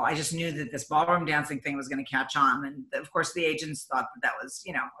magical. I just knew that this ballroom dancing thing was going to catch on. And of course, the agents thought that was,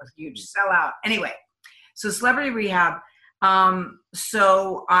 a huge sellout. Anyway, so Celebrity Rehab.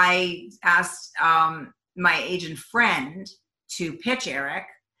 So I asked my agent friend to pitch Eric,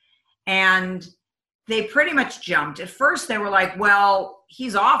 and they pretty much jumped. At first they were like, well,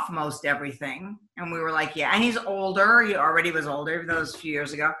 he's off most everything. And we were like, yeah, and he's older. He already was older, even though it was a few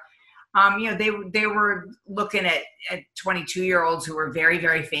years ago. They were looking at 22-year-olds who were very,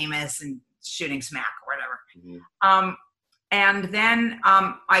 very famous and shooting smack or whatever. And then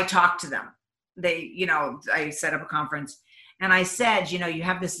I talked to them. I set up a conference. And I said, you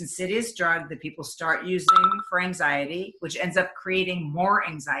have this insidious drug that people start using for anxiety, which ends up creating more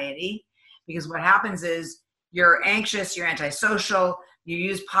anxiety, because what happens is you're anxious, you're antisocial, you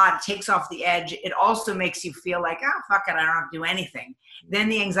use pot, it takes off the edge. It also makes you feel like, fuck it, I don't have to do anything. Then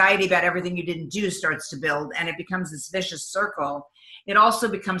the anxiety about everything you didn't do starts to build, and it becomes this vicious circle. It also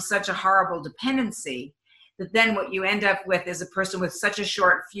becomes such a horrible dependency that then what you end up with is a person with such a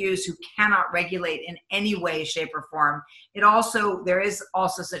short fuse who cannot regulate in any way, shape, or form. There is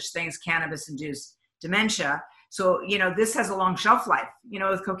also such thing as cannabis-induced dementia. So, this has a long shelf life.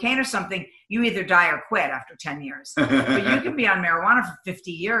 With cocaine or something, you either die or quit after 10 years. But you can be on marijuana for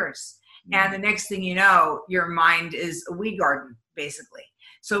 50 years. And the next thing you know, your mind is a weed garden, basically.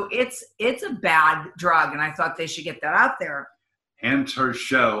 So it's a bad drug, and I thought they should get that out there. Hence her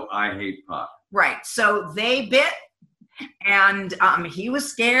show, I Hate Pot. Right. So they bit, and he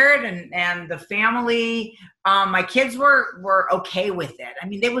was scared, and the family, my kids were okay with it. I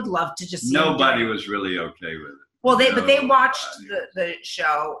mean, they would love to just see Nobody was really okay with it. Well, but they watched the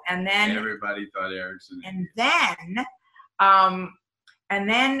show, and then everybody thought Erickson. And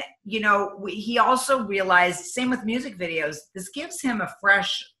then, you know, he also realized, same with music videos, this gives him a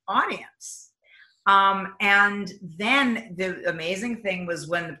fresh audience. And then the amazing thing was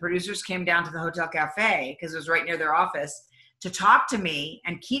when the producers came down to the Hotel Cafe, because it was right near their office, to talk to me,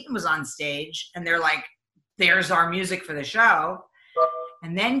 and Keaton was on stage, and they're like, there's our music for the show.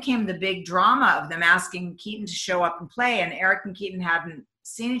 And then came the big drama of them asking Keaton to show up and play, and Eric and Keaton hadn't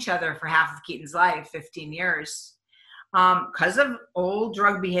seen each other for half of Keaton's life, 15 years. Because of old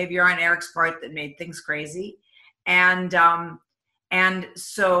drug behavior on Eric's part that made things crazy. And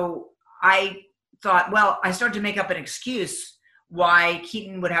so I thought, well, I started to make up an excuse why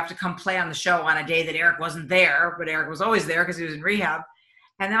Keaton would have to come play on the show on a day that Eric wasn't there, but Eric was always there because he was in rehab.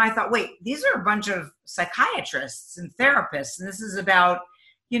 And then I thought, wait, these are a bunch of psychiatrists and therapists, and this is about,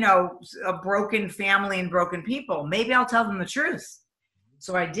 you know, a broken family and broken people. Maybe I'll tell them the truth.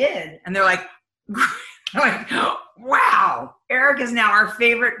 So I did, and they're like, wow, Eric is now our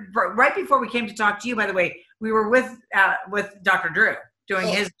favorite. Right before we came to talk to you, by the way, we were with Dr. Drew doing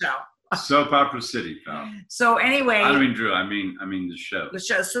his show. Soap Opera City, pal. So anyway, I don't mean Drew. I mean the show. The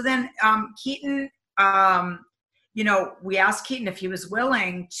show. So then Keaton, you know, we asked Keaton if he was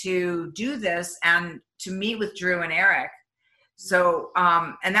willing to do this and to meet with Drew and Eric. So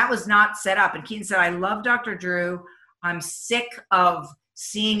and that was not set up. And Keaton said, I love Dr. Drew. I'm sick of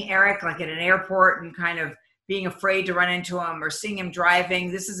seeing Eric like at an airport and kind of being afraid to run into him or seeing him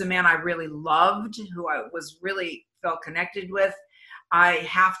driving. This is a man I really loved, who I was really felt connected with. I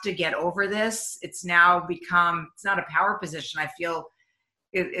have to get over this. It's now become, it's not a power position. I feel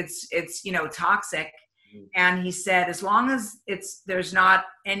it's you know, toxic. And he said, as long as there's not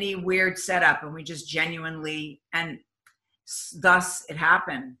any weird setup and we just genuinely, and thus it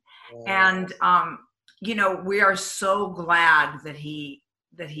happened. And, you know, we are so glad that he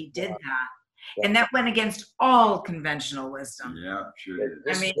did that. And that went against all conventional wisdom. Yeah, sure.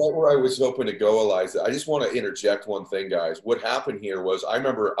 This is right where I was hoping to go, Eliza. I just want to interject one thing, guys. What happened here was, I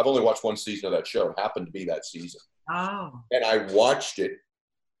remember, I've only watched one season of that show. It happened to be that season. Oh. And I watched it,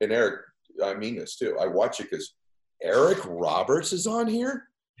 and Eric, I mean this too. I watched it because Eric Roberts is on here.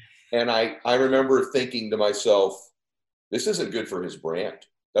 And I remember thinking to myself, this isn't good for his brand.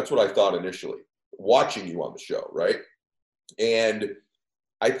 That's what I thought initially, watching you on the show, right? And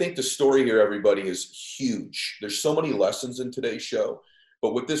I think the story here, everybody, is huge. There's so many lessons in today's show.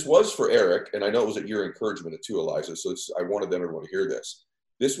 But what this was for Eric, and I know it was at your encouragement too, Eliza, so I wanted everyone to hear this.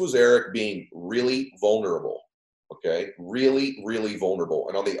 This was Eric being really vulnerable, okay? Really, really vulnerable.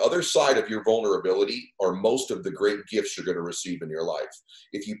 And on the other side of your vulnerability are most of the great gifts you're going to receive in your life.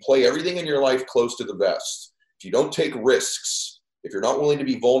 If you play everything in your life close to the vest, if you don't take risks, if you're not willing to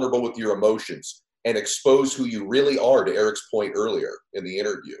be vulnerable with your emotions, and expose who you really are, to Eric's point earlier in the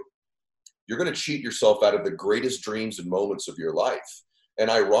interview, you're going to cheat yourself out of the greatest dreams and moments of your life. And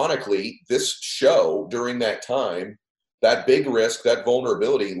ironically, this show during that time, that big risk, that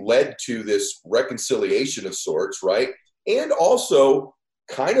vulnerability led to this reconciliation of sorts, right? And also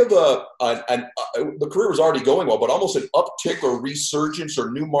kind of the career was already going well, but almost an uptick or resurgence or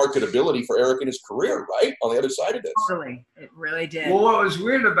new marketability for Eric in his career, right? On the other side of this. Totally. It really did. Well, what was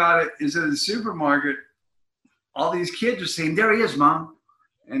weird about it is at the supermarket, all these kids are saying, there he is, Mom.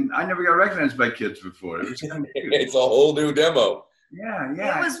 And I never got recognized by kids before. It was kind of cute. It's a whole new demo. Yeah,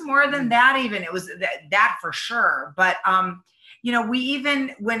 yeah. It was more than that even. It was that for sure. But, you know, we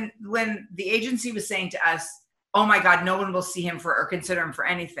even, when the agency was saying to us, oh my God, no one will see him or consider him for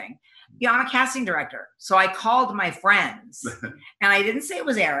anything. You know, I'm a casting director. So I called my friends and I didn't say it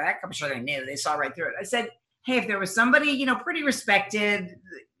was Eric. I'm sure they knew, they saw right through it. I said, hey, if there was somebody, you know, pretty respected,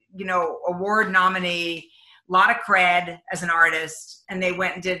 you know, award nominee, a lot of cred as an artist, and they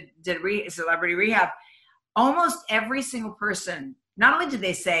went and did Celebrity Rehab, almost every single person, not only did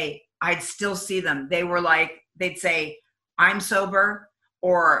they say, I'd still see them, they were like, they'd say, I'm sober,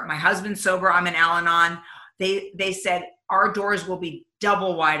 or my husband's sober, I'm in Al-Anon. They said, our doors will be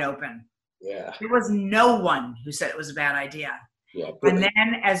double wide open. Yeah. There was no one who said it was a bad idea. Yeah. And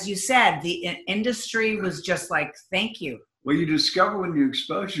then, as you said, the industry was just like, thank you. Well, you discover when you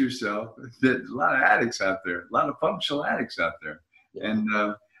expose yourself that a lot of addicts out there, a lot of functional addicts out there.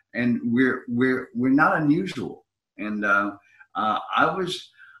 Yeah. And we're not unusual. And I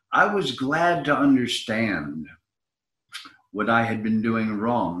I was glad to understand what I had been doing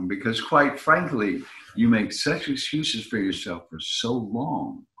wrong, because quite frankly, you make such excuses for yourself for so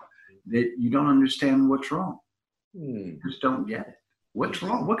long that you don't understand what's wrong. You just don't get it. What's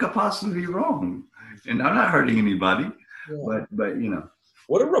wrong? What could possibly be wrong? And I'm not hurting anybody, but you know.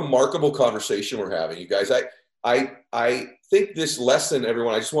 What a remarkable conversation we're having, you guys. I think this lesson,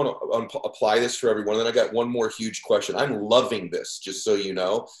 everyone, I just want to apply this for everyone. And then I got one more huge question. I'm loving this, just so you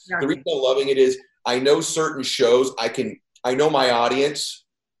know. The reason I'm loving it is I know certain shows, I know my audience,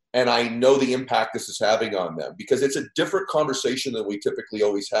 and I know the impact this is having on them, because it's a different conversation than we typically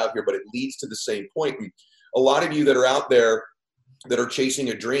always have here, but it leads to the same point. And a lot of you that are out there that are chasing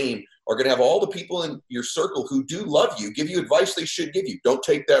a dream are going to have all the people in your circle who do love you, give you advice they should give you. Don't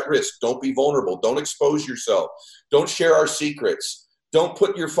take that risk. Don't be vulnerable. Don't expose yourself. Don't share our secrets. Don't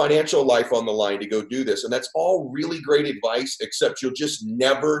put your financial life on the line to go do this. And that's all really great advice, except you'll just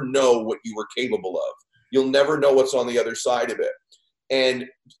never know what you were capable of. You'll never know what's on the other side of it. And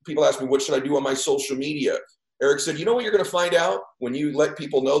people ask me, what should I do on my social media? Eric said, you know what you're going to find out when you let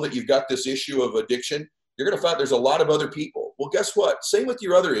people know that you've got this issue of addiction? You're going to find there's a lot of other people. Well, guess what? Same with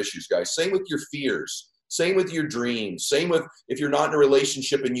your other issues, guys. Same with your fears. Same with your dreams. Same with if you're not in a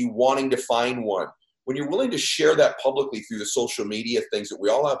relationship and you wanting to find one. When you're willing to share that publicly through the social media things that we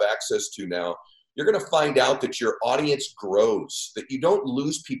all have access to now, you're going to find out that your audience grows, that you don't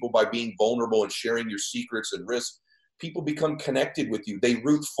lose people by being vulnerable and sharing your secrets and risks. People become connected with you. They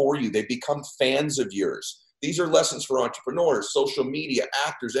root for you. They become fans of yours. These are lessons for entrepreneurs, social media,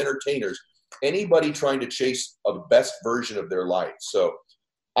 actors, entertainers, anybody trying to chase a best version of their life. So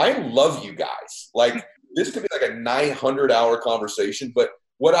I love you guys. Like, this could be like a 900-hour conversation, but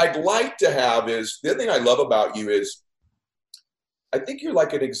what I'd like to have is, the other thing I love about you is I think you're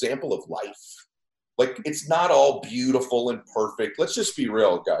like an example of life. Like, it's not all beautiful and perfect. Let's just be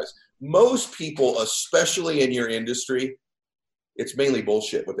real, guys. Most people, especially in your industry, it's mainly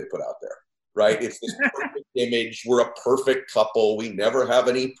bullshit what they put out there, right? It's this perfect image. We're a perfect couple. We never have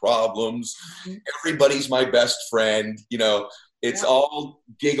any problems. Everybody's my best friend. You know, it's all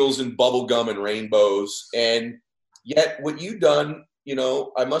giggles and bubble gum and rainbows. And yet what you've done, you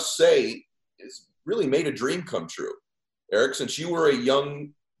know, I must say, is really made a dream come true. Eric, since you were a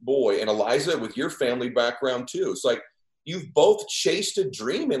young boy, and Eliza, with your family background too, it's like you've both chased a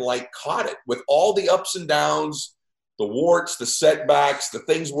dream and like caught it with all the ups and downs, the warts, the setbacks, the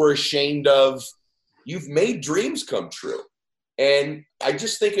things we're ashamed of. You've made dreams come true. And I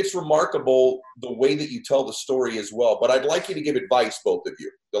just think it's remarkable the way that you tell the story as well. But I'd like you to give advice, both of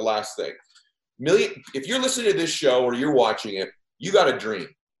you. The last thing. If you're listening to this show or you're watching it, you got a dream.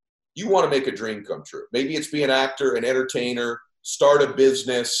 You want to make a dream come true. Maybe it's be an actor, an entertainer, start a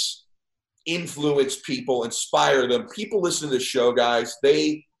business, influence people, inspire them. People listen to this show, guys.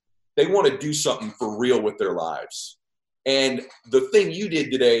 They want to do something for real with their lives. And the thing you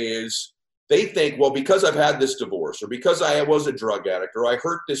did today is they think, well, because I've had this divorce, or because I was a drug addict, or I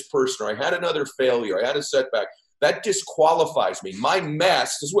hurt this person, or I had another failure, I had a setback, that disqualifies me. My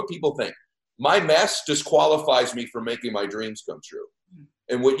mess, this is what people think. My mess disqualifies me from making my dreams come true.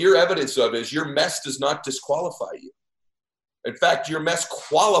 And what you're evidence of is your mess does not disqualify you. In fact, your mess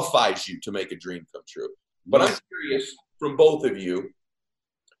qualifies you to make a dream come true. But I'm curious, from both of you,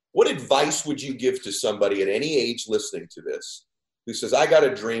 what advice would you give to somebody at any age listening to this who says, I got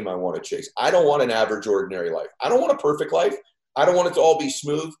a dream I want to chase. I don't want an average, ordinary life. I don't want a perfect life. I don't want it to all be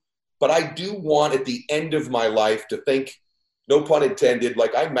smooth. But I do want at the end of my life to think, no pun intended,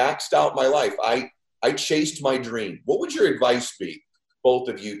 like I maxed out my life. I chased my dream. What would your advice be, both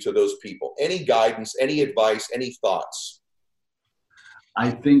of you, to those people? Any guidance, any advice, any thoughts?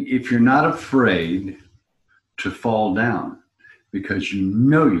 I think if you're not afraid to fall down, because you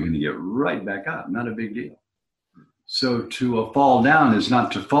know you're going to get right back up, not a big deal. So to fall down is not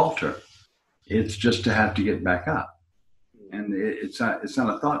to falter. It's just to have to get back up. And it's not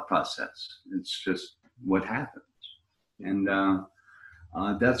a thought process. It's just what happens. And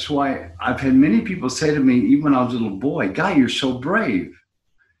that's why I've had many people say to me, even when I was a little boy, Guy, you're so brave.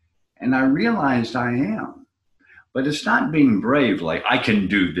 And I realized I am. But it's not being brave like I can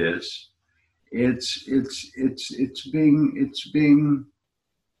do this. It's being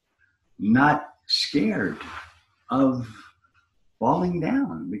not scared of falling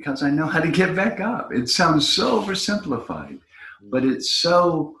down, because I know how to get back up. It sounds so oversimplified, but it's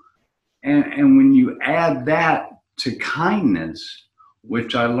so, and when you add that to kindness,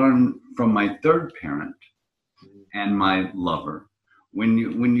 which I learned from my third parent and my lover, when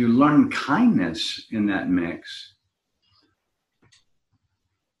you learn kindness in that mix,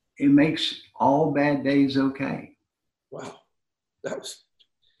 it makes all bad days okay. Wow. That was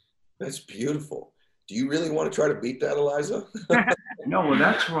That's beautiful. Do you really want to try to beat that, Eliza? No, well,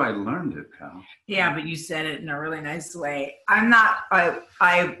 that's where I learned it, pal. Yeah, but you said it in a really nice way. I'm not,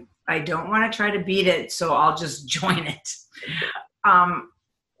 I don't want to try to beat it, so I'll just join it. I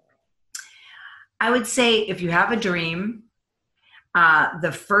would say if you have a dream,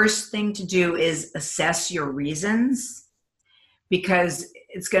 the first thing to do is assess your reasons, because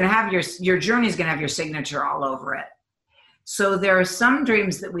it's going to have your journey is going to have your signature all over it. So there are some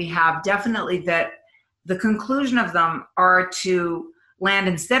dreams that we have definitely that the conclusion of them are to land,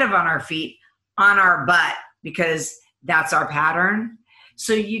 instead of on our feet, on our butt, because that's our pattern.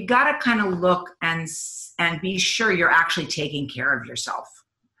 So you got to kind of look and be sure you're actually taking care of yourself.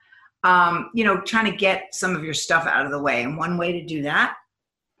 Trying to get some of your stuff out of the way. And one way to do that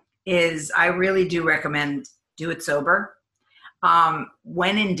is, I really do recommend do it sober.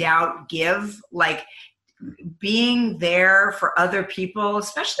 When in doubt, give. Like, being there for other people,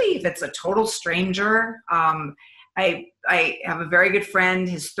 especially if it's a total stranger. I have a very good friend.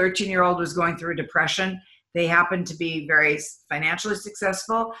 His 13-year-old was going through depression. They happened to be very financially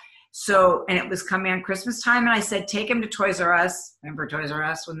successful. So, and it was coming on Christmas time, and I said, take him to Toys R Us. Remember Toys R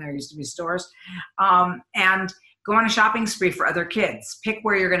Us when there used to be stores? And go on a shopping spree for other kids. Pick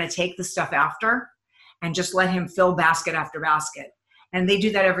where you're going to take the stuff after, and just let him fill basket after basket. And they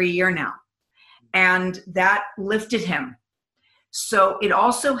do that every year now. And that lifted him. So it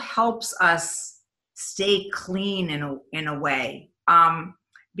also helps us stay clean in a way.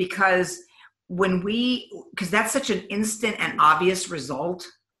 Because that's such an instant and obvious result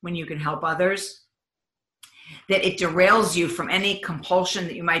when you can help others, that it derails you from any compulsion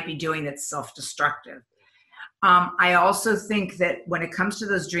that you might be doing that's self-destructive. I also think that when it comes to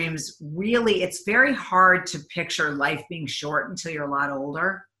those dreams, really, it's very hard to picture life being short until you're a lot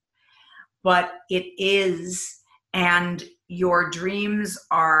older. But it is, and your dreams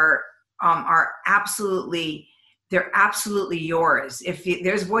are absolutely, they're absolutely yours. If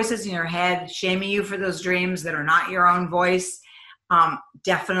there's voices in your head shaming you for those dreams that are not your own voice,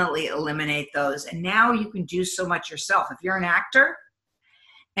 definitely eliminate those. And now you can do so much yourself. If you're an actor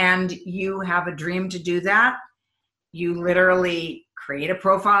and you have a dream to do that, you literally create a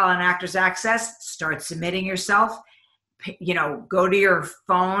profile on Actors Access, start submitting yourself, go to your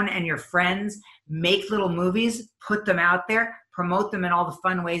phone and your friends, make little movies, put them out there, promote them in all the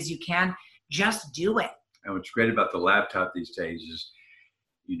fun ways you can. Just do it. And what's great about the laptop these days is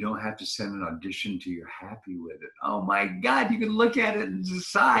you don't have to send an audition till you're happy with it. Oh my God, you can look at it and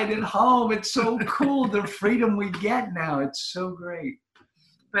decide at home. It's so cool, the freedom we get now. It's so great.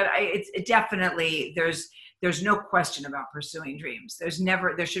 But it definitely, there's no question about pursuing dreams. There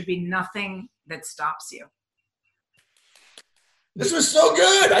should be nothing that stops you. This was so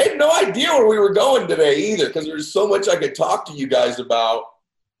good. I had no idea where we were going today either, because there's so much I could talk to you guys about.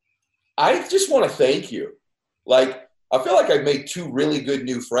 I just want to thank you. Like, I feel like I've made two really good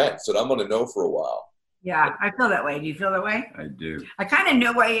new friends that I'm going to know for a while. Yeah, I feel that way. Do you feel that way? I do. I kind of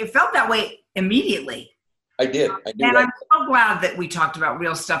know why it felt that way immediately. I did. And I'm so glad that we talked about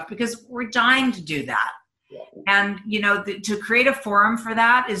real stuff, because we're dying to do that. Yeah. And, to create a forum for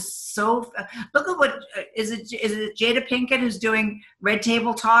that is so, look at what, is it Jada Pinkett who's doing Red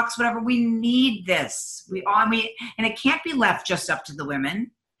Table Talks, whatever? We need this. And it can't be left just up to the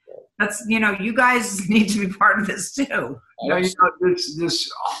women. That's, you guys need to be part of this too.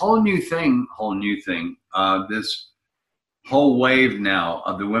 This whole new thing, this whole wave now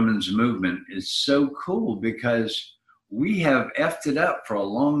of the women's movement is so cool, because we have effed it up for a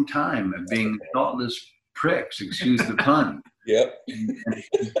long time of being thoughtless pricks, excuse the pun. Yep.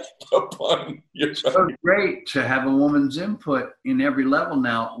 The pun. It's so great to have a woman's input in every level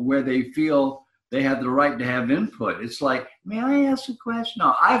now, where they feel they have the right to have input. It's like, may I ask a question?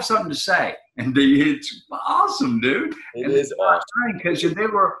 No, I have something to say. And it's awesome, dude. It is awesome. Because they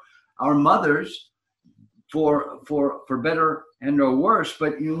were our mothers for better and or worse,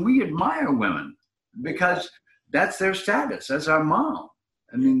 but we admire women because that's their status. That's our mom.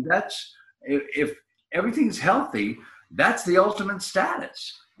 I mean, that's, if everything's healthy, that's the ultimate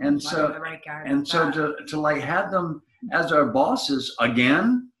status. And so, to like have them as our bosses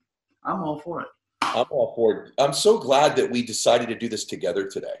again, I'm all for it. I'm all for it. I'm so glad that we decided to do this together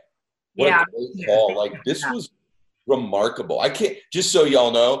today. What a great call. Like, this was remarkable. I can't, just so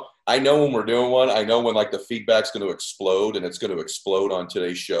y'all know, I know when we're doing one, I know when like the feedback's going to explode, and it's going to explode on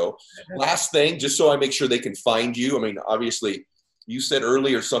today's show. Last thing, just so I make sure they can find you. I mean, obviously, you said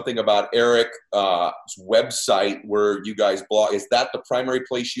earlier something about Eric's website where you guys blog. Is that the primary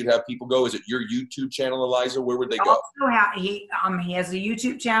place you'd have people go? Is it your YouTube channel, Eliza? Where would they go? He has a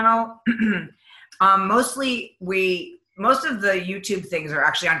YouTube channel. Mostly most of the YouTube things are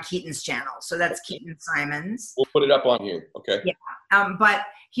actually on Keaton's channel. So that's Keaton Simons. We'll put it up on here. Okay. Yeah. But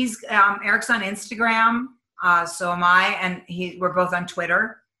he's Eric's on Instagram. So am I, and we're both on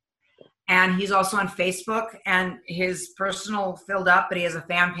Twitter. And he's also on Facebook, and his personal filled up, but he has a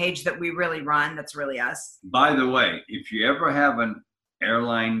fan page that we really run. That's really us. By the way, if you ever have an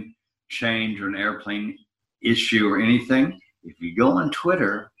airline change or an airplane issue or anything, if you go on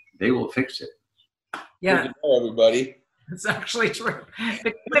Twitter, they will fix it. Yeah. Good to know, everybody. It's actually true.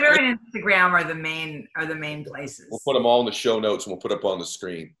 But Twitter and Instagram are the main places. We'll put them all in the show notes and we'll put up on the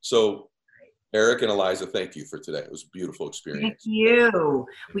screen. So Eric and Eliza, thank you for today. It was a beautiful experience. Thank you.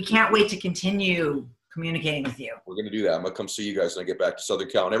 We can't wait to continue communicating with you. We're going to do that. I'm going to come see you guys when I get back to Southern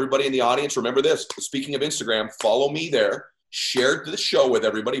Cal. And everybody in the audience, remember this. Speaking of Instagram, follow me there. Share the show with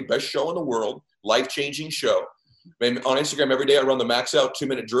everybody. Best show in the world. Life-changing show. On Instagram, every day I run the Max Out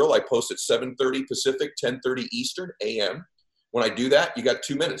 2-minute drill. I post at 7:30 Pacific, 10:30 Eastern a.m. When I do that, you got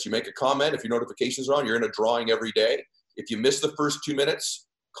 2 minutes. You make a comment. If your notifications are on, you're in a drawing every day. If you miss the first 2 minutes,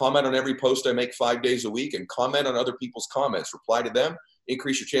 comment on every post I make 5 days a week, and comment on other people's comments. Reply to them.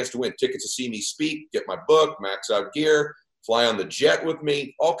 Increase your chance to win. Tickets to see me speak, get my book, Max Out gear, fly on the jet with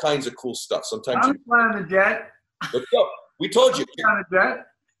me, all kinds of cool stuff. Sometimes I'm flying on the jet. Let's go. We told you. I'm on the jet.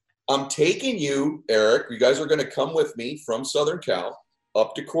 I'm taking you, Eric. You guys are going to come with me from Southern Cal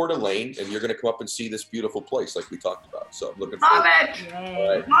up to Coeur d'Alene, and you're going to come up and see this beautiful place like we talked about. So I'm looking forward. Love it. All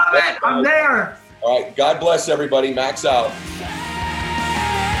right. Love it. I'm there. All right. God bless everybody. Max out.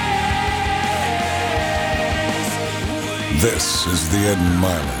 This is the Ed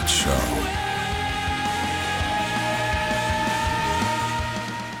Mylett Show.